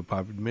rest of the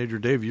population. Major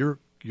Dave, you're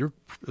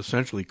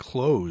essentially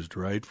closed,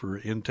 right, for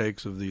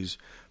intakes of these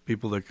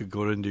people that could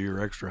go into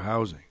your extra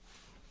housing.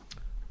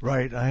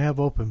 Right. I have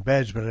open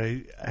beds, but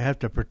I have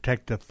to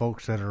protect the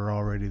folks that are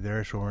already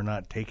there, so we're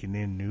not taking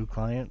in new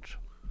clients.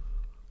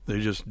 They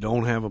just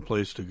don't have a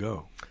place to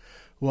go.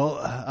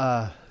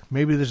 Well,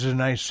 maybe this is a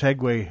nice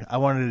segue. I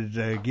wanted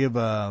to give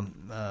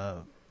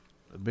a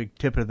big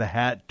tip of the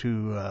hat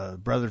to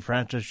Brother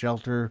Francis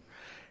Shelter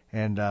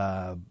and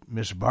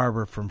Miss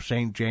Barbara from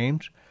St.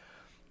 James.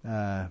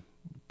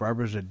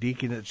 Barbara's a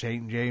deacon at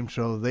St. James,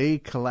 so they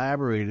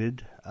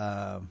collaborated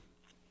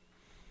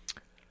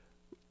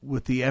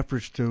with the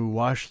efforts to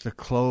wash the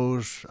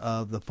clothes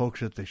of the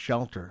folks at the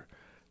shelter.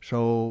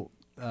 So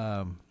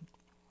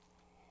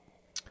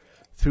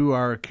through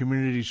our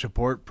community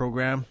support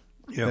program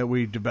that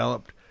we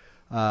developed,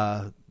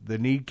 the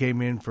need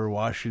came in for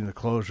washing the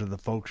clothes of the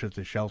folks at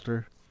the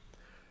shelter.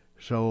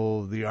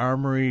 So the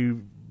Armory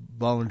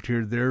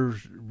volunteered their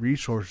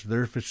resources,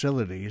 their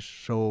facilities.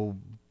 So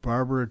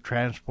Barbara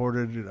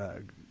transported,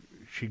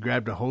 she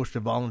grabbed a host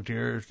of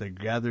volunteers. They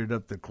gathered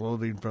up the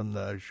clothing from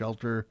the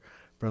shelter,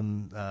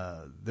 from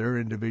their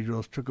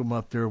individuals, took them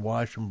up there,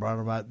 washed them, brought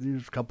them out.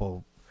 There's a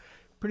couple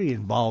pretty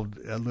involved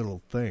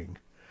little thing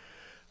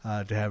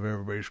to have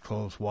everybody's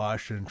clothes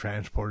washed and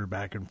transported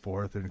back and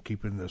forth and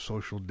keeping the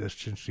social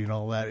distancing and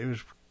all that. It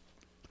was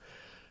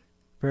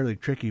fairly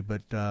tricky,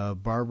 but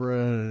Barbara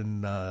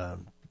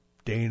and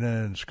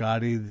Dana and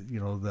Scotty,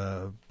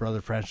 the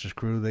Brother Francis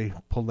crew, they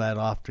pulled that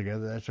off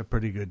together. That's a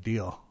pretty good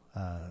deal.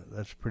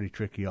 That's pretty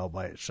tricky all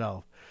by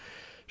itself.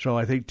 So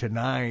I think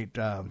tonight,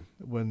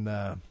 when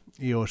the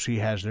EOC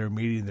has their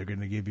meeting, they're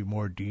going to give you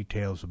more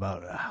details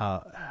about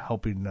how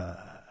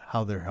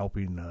they're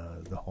helping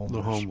the homeless.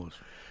 The homeless,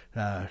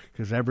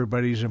 because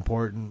everybody's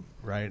important,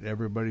 right?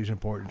 Everybody's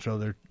important.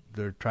 So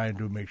they're trying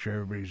to make sure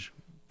everybody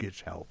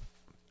gets help.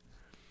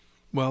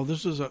 Well,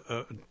 this is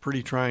a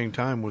pretty trying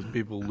time with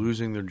people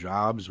losing their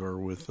jobs or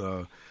with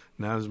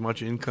not as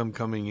much income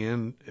coming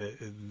in.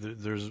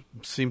 There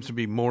seems to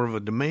be more of a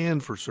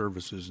demand for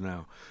services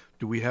now.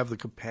 Do we have the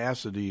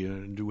capacity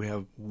and do we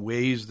have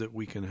ways that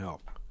we can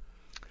help?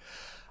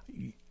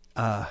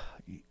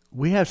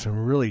 We have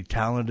some really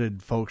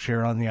talented folks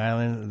here on the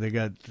island. They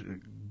got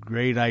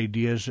great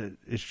ideas.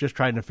 It's just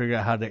trying to figure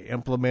out how to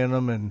implement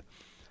them. And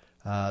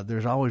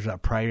There's always a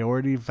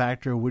priority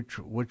factor,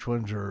 which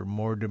ones are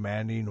more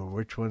demanding or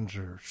which ones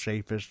are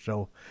safest.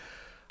 So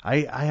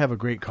I have a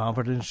great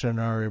confidence in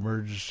our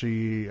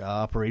emergency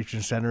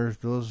operations center.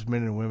 Those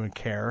men and women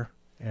care,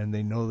 and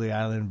they know the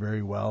island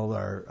very well,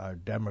 our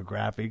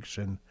demographics,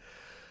 and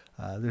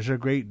there's a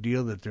great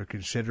deal that they're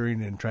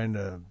considering and trying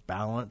to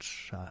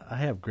balance. I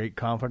have great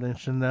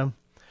confidence in them.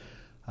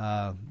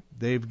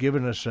 They've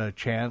given us a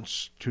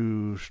chance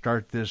to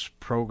start this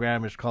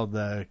program. It's called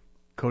the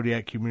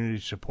Kodiak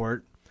Community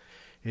Support.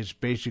 It's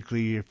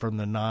basically from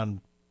the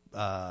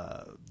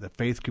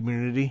faith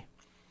community.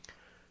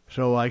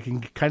 So I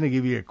can kind of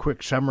give you a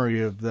quick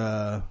summary of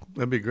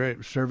that'd be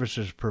great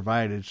services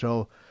provided.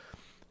 So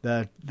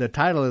the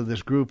title of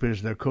this group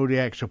is the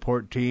Kodiak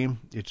Support Team.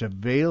 It's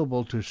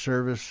available to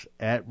service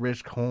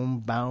at-risk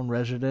homebound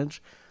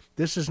residents.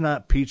 This is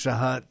not Pizza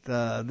Hut.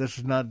 This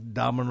is not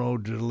Domino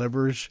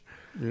Delivers.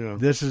 Yeah.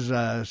 This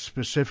is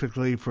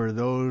specifically for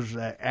those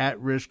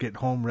at-risk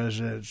at-home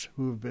residents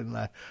who have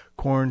been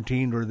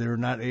quarantined or they're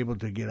not able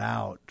to get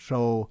out.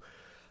 So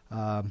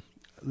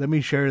let me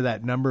share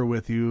that number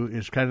with you.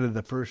 It's kind of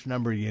the first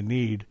number you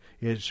need.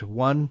 It's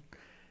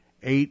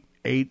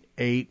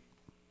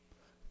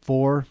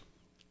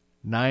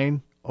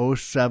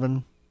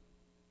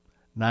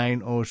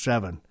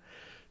 1-888-4-907-907.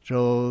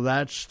 So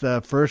that's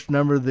the first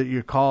number that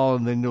you call,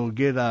 and then you'll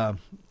get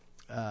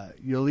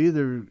you'll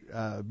either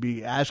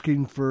be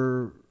asking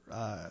for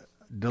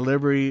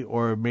delivery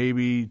or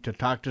maybe to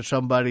talk to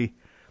somebody,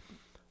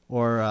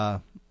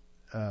 or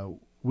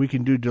we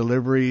can do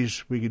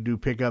deliveries, we can do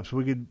pickups,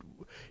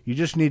 you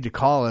just need to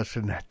call us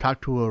and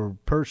talk to a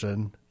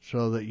person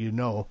so that you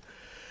know.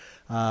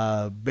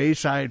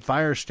 Bayside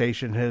Fire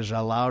Station has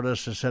allowed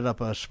us to set up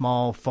a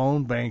small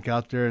phone bank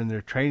out there in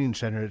their training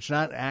center. It's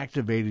not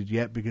activated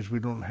yet because we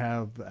don't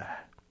have.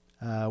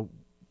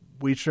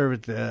 We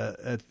serve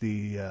at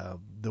the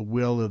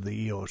will of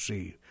the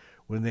EOC.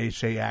 When they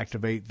say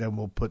activate, then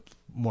we'll put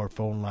more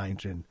phone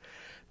lines in.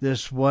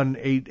 This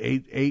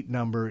 1-888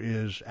 number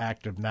is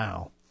active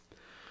now.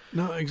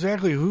 No,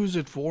 exactly. Who's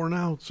it for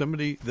now?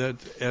 Somebody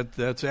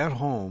that's at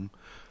home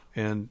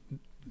and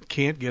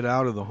can't get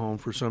out of the home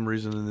for some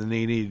reason, and then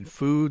they need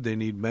food, they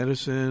need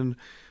medicine,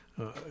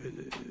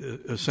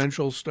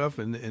 essential stuff,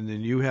 and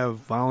then you have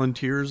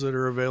volunteers that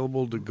are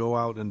available to go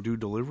out and do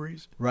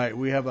deliveries? Right.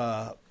 We have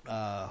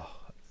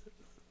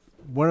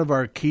one of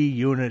our key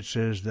units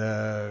is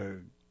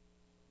the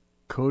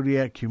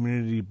Kodiak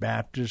Community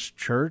Baptist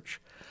Church.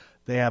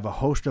 They have a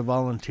host of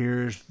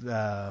volunteers.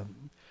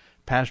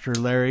 Pastor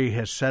Larry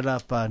has set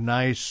up a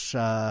nice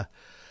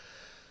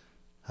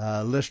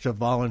list of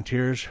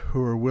volunteers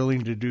who are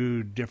willing to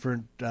do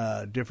different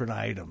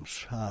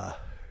items,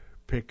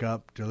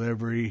 pickup,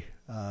 delivery,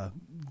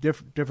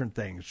 different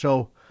things.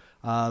 So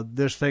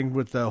this thing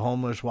with the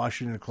homeless,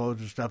 washing the clothes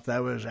and stuff,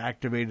 that was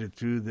activated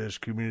through this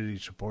community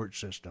support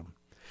system.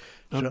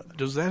 Now, So,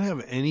 does that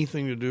have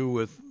anything to do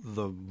with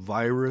the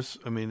virus?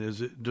 I mean,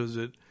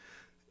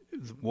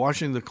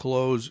 washing the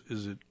clothes,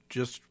 is it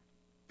just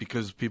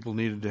because people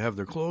needed to have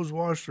their clothes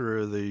washed, or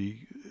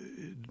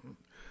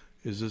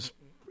is this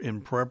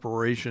in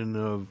preparation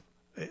of,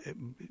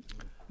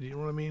 you know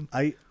what I mean?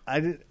 I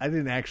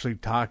didn't actually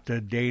talk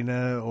to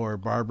Dana or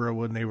Barbara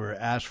when they were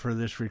asked for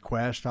this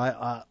request.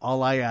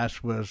 All I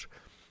asked was,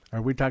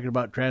 are we talking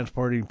about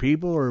transporting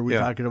people, or are we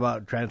talking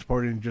about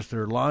transporting just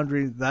their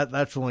laundry?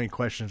 That's the only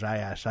questions I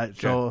asked.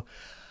 So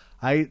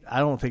I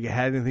don't think it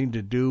had anything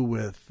to do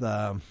with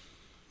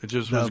it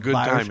just was good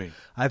virus. timing.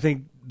 I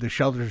think the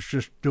shelter's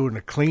just doing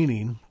a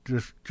cleaning,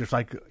 just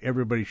like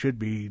everybody should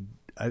be.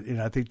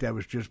 And I think that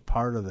was just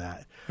part of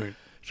that. Right.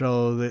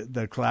 So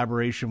the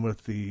collaboration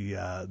with the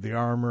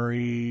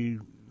Armory,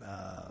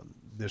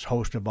 this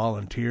host of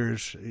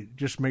volunteers, it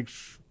just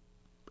makes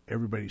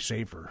everybody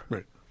safer.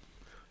 Right.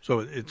 So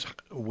it's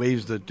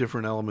ways that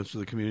different elements of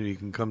the community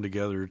can come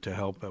together to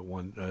help at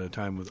a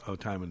time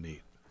of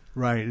need.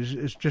 Right.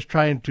 It's just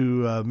trying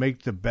to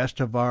make the best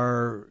of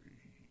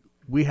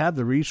we have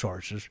the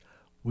resources.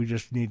 We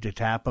just need to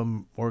tap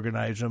them,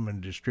 organize them,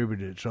 and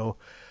distribute it. So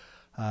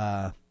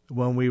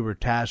when we were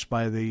tasked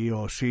by the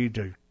EOC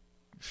to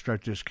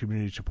start this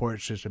community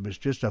support system, it's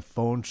just a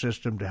phone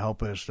system to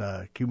help us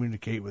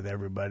communicate with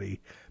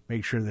everybody,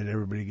 make sure that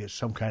everybody gets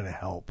some kind of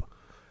help.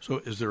 So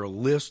is there a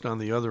list on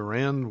the other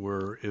end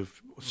where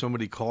if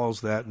somebody calls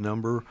that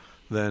number,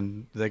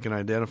 then they can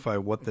identify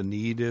what the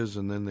need is,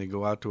 and then they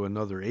go out to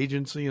another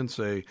agency and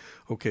say,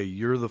 okay,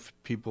 you're the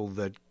people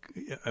that,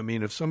 I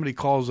mean, if somebody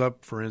calls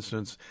up, for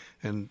instance,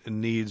 and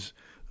needs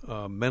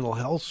mental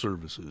health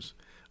services,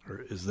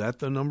 is that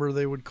the number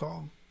they would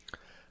call?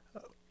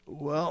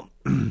 Well,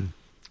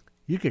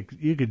 you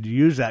could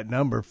use that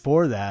number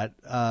for that.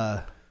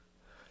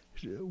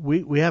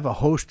 We have a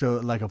host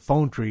of, like a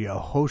phone tree, a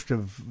host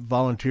of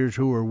volunteers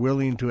who are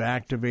willing to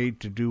activate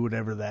to do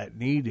whatever that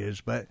need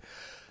is. But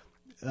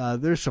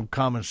there's some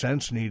common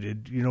sense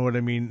needed. You know what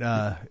I mean?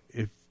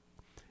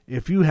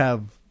 If you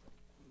have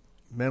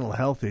mental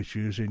health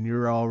issues and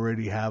you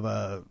already have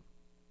a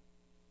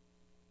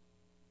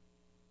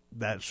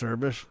that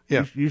service,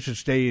 Yeah. you should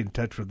stay in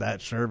touch with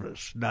that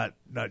service, not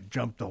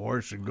jump the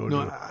horse and go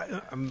No,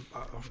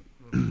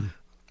 to.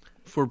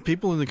 For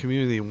people in the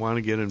community that want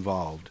to get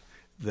involved,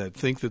 that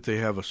think that they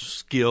have a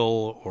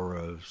skill or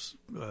a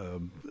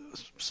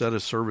set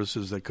of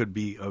services that could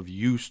be of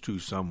use to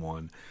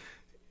someone,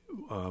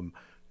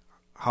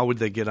 how would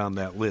they get on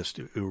that list?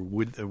 Or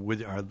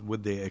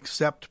would they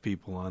accept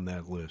people on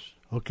that list?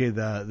 Okay,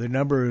 the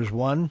number is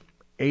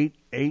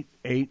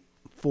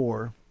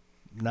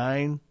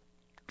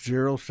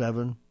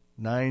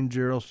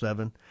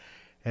 1-888-4-907-907.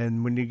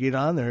 And when you get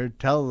on there,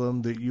 tell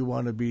them that you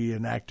want to be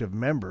an active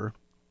member.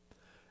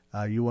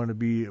 You want to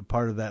be a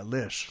part of that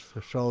list.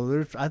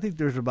 So I think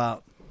there's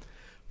about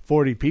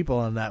 40 people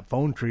on that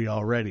phone tree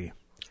already.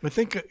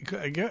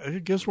 I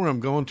guess where I'm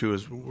going to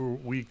is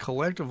we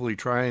collectively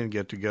try and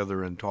get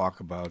together and talk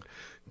about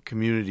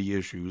community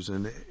issues,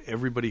 and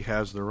everybody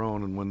has their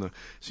own. And when the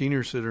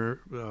senior center,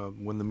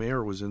 when the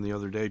mayor was in the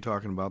other day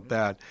talking about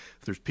that,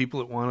 if there's people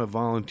that want to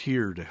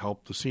volunteer to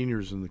help the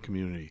seniors in the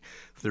community,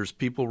 if there's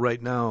people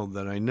right now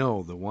that I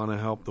know that want to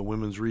help the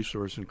Women's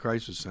Resource and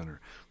Crisis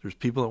Center, there's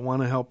people that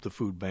want to help the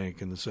food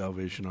bank and the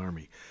Salvation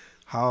Army.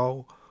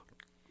 How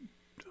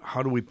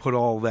do we put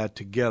all that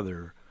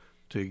together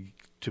to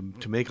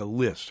make a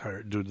list?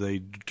 Do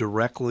they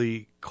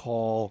directly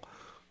call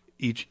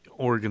each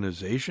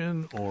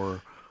organization,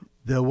 or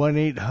the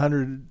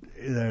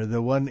 1-800,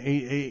 the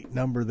 188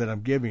 number that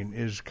I'm giving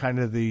is kind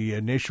of the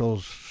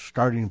initial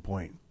starting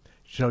point.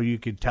 So you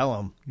could tell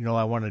them,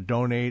 I want to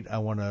donate, I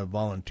want to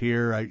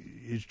volunteer.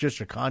 It's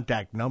just a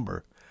contact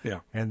number.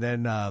 Yeah. And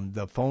then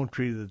the phone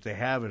tree that they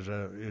have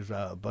is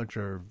a bunch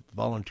of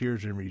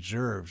volunteers in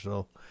reserve,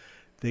 so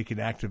they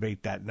can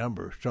activate that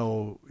number.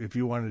 So if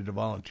you wanted to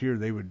volunteer,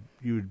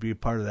 you would be a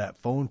part of that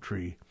phone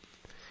tree.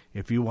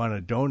 If you want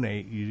to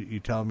donate, you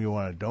tell them you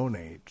want to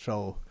donate.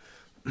 So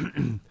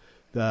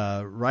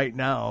right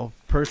now,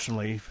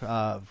 personally,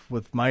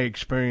 with my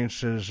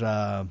experiences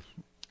in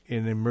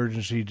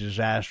emergency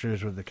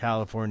disasters with the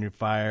California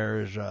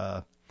fires,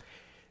 the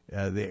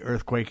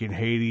earthquake in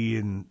Haiti,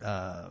 and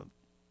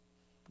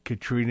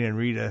Katrina and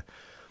Rita,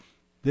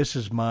 this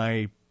is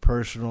my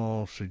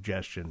personal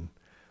suggestion.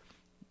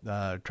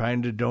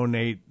 Trying to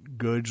donate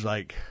goods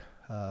like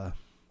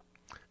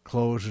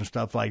clothes and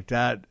stuff like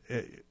that,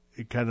 it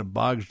kind of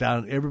bogs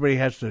down. Everybody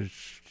has to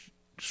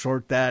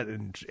sort that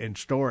and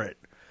store it.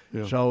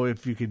 Yeah. So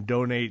if you can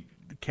donate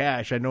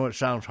cash, I know it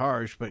sounds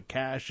harsh, but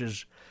cash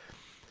is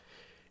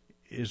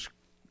the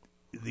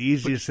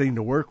easiest thing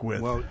to work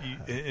with. Well,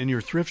 in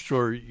your thrift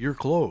store, you're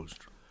closed.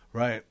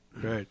 Right.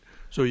 Right.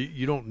 So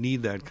you don't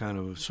need that kind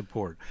of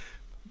support.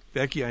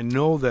 Becky, I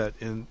know that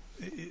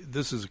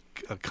this is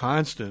a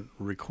constant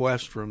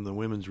request from the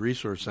Women's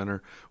Resource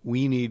Center.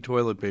 We need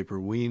toilet paper.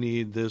 We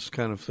need this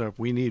kind of stuff.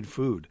 We need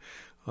food.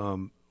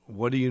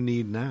 What do you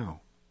need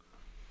now?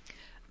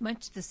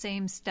 Much the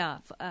same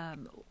stuff.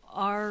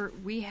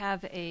 We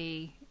have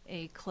a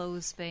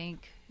clothes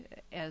bank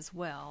as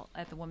well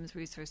at the Women's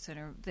Resource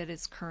Center that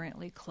is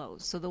currently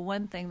closed. So the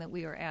one thing that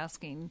we are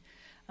asking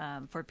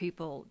for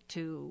people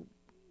to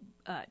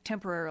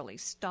temporarily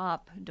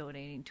stop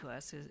donating to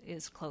us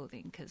is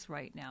clothing, because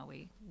right now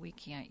we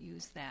can't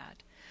use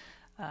that.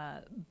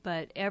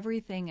 But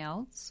everything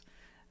else,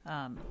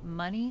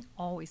 money,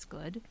 always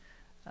good.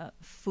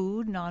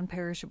 Food,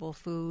 non-perishable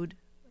food,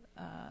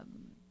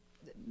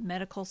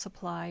 medical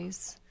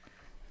supplies,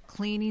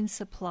 cleaning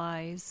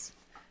supplies,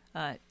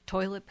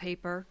 toilet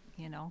paper,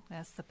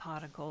 that's the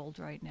pot of gold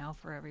right now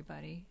for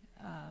everybody.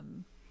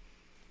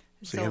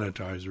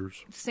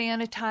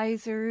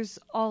 Sanitizers,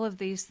 all of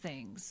these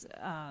things.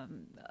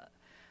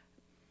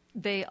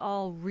 They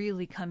all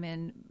really come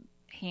in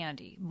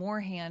handy, more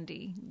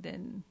handy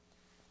than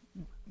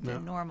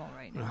normal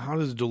right now. How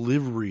does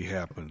delivery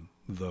happen,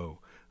 though?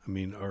 I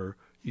mean,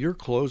 you're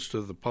close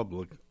to the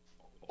public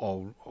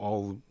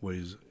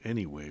always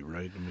anyway,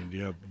 right? I mean,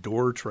 you have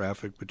door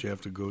traffic, but you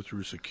have to go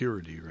through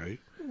security, right?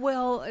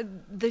 Well,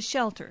 the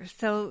shelter.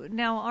 So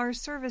now our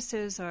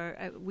services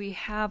we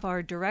have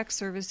our direct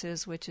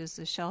services, which is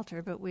the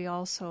shelter, but we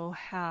also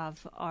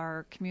have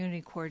our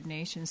community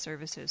coordination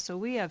services. So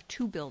we have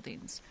two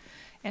buildings,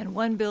 and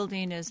one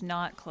building is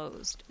not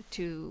closed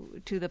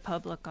to the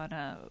public on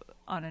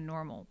a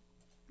normal,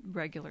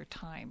 regular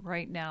time.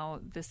 Right now,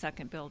 the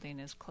second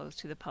building is closed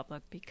to the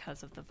public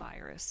because of the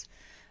virus.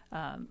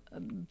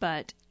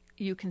 But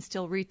you can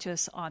still reach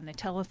us on the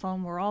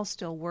telephone. We're all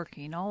still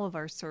working. All of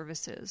our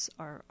services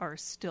are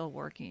still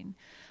working.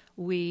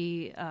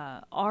 We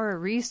are a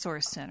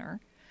resource center,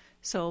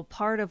 so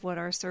part of what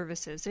our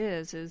services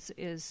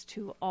is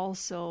to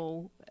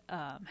also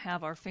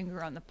have our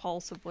finger on the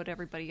pulse of what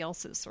everybody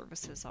else's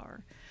services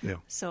are. Yeah.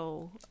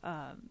 So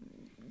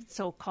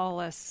call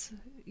us,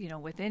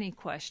 with any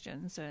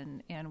questions,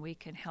 and we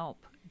can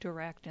help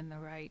direct in the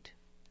right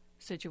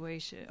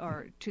situation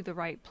or to the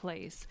right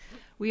place.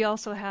 We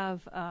also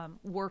have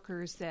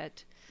workers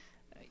that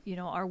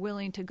are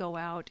willing to go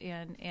out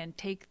and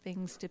take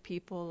things to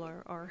people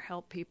or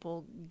help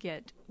people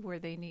get where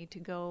they need to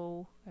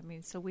go. I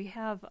mean, so we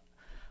have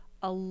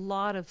a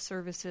lot of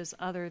services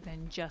other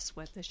than just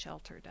what the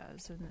shelter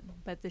does.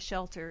 But the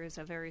shelter is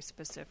a very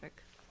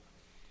specific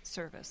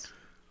service.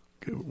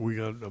 Okay, we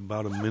got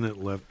about a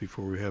minute left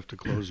before we have to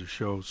close the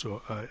show,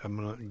 so I'm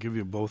going to give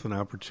you both an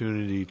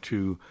opportunity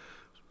to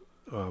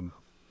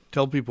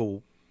tell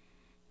people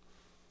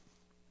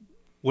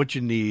what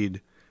you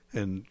need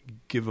and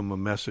give them a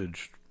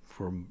message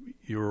from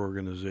your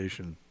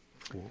organization.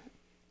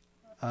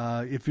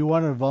 If you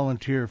want to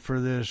volunteer for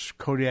this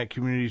Kodiak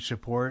Community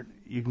Support,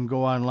 you can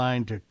go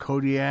online to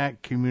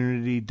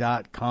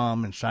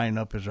kodiakcommunity.com and sign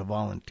up as a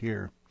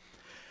volunteer.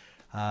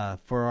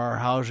 For our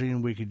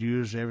housing, we could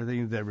use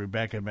everything that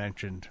Rebecca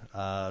mentioned,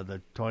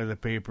 the toilet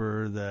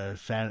paper,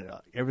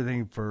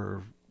 everything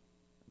for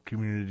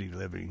community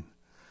living.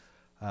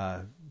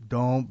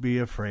 Don't be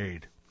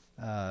afraid.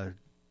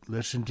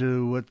 Listen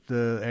to what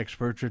the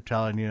experts are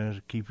telling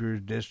you. Keep your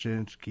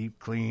distance. Keep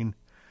clean.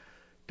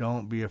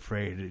 Don't be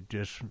afraid. It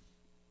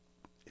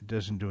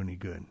doesn't do any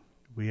good.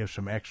 We have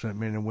some excellent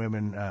men and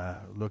women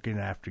looking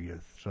after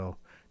you. So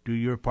do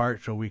your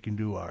part so we can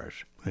do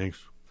ours. Thanks.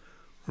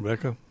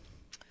 Rebecca?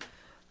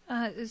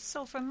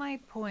 So from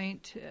my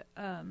point,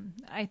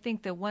 I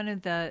think that one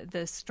of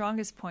the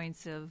strongest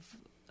points of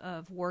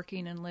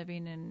working and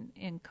living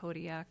in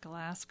Kodiak,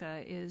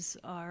 Alaska, is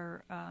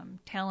our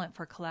talent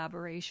for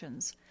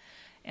collaborations.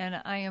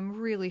 And I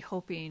am really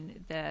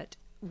hoping that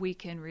we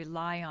can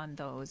rely on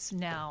those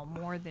now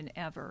more than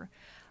ever.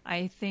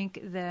 I think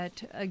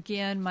that,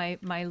 again,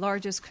 my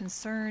largest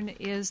concern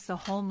is the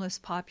homeless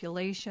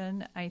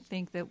population. I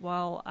think that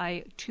while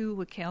I, too,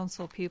 would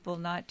counsel people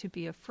not to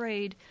be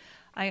afraid,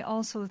 I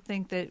also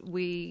think that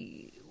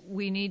we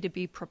need to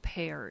be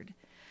prepared,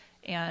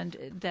 and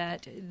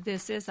that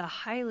this is a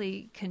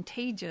highly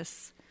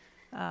contagious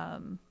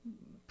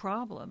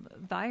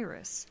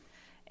virus.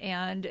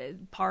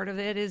 And part of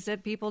it is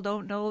that people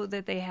don't know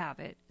that they have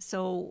it.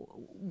 So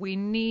we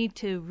need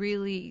to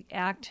really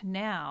act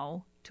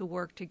now to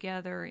work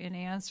together in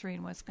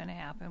answering what's going to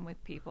happen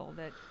with people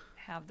that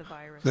have the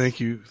virus. Thank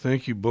you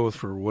both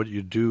for what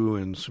you do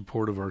in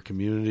support of our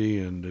community.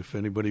 And if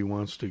anybody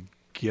wants to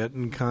get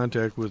in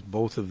contact with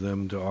both of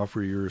them to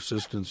offer your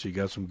assistance, you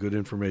got some good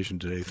information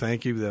today.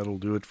 Thank you. That'll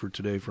do it for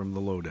today from the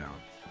Lowdown.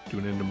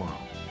 Tune in tomorrow.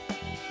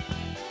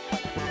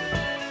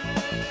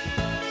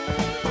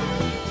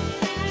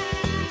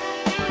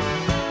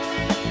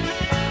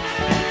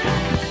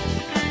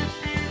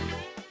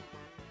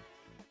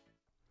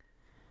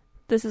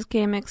 This is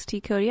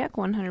KMXT Kodiak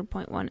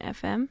 100.1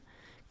 FM.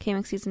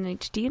 KMXT is in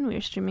HD, and we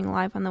are streaming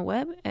live on the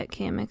web at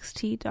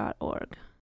kmxt.org.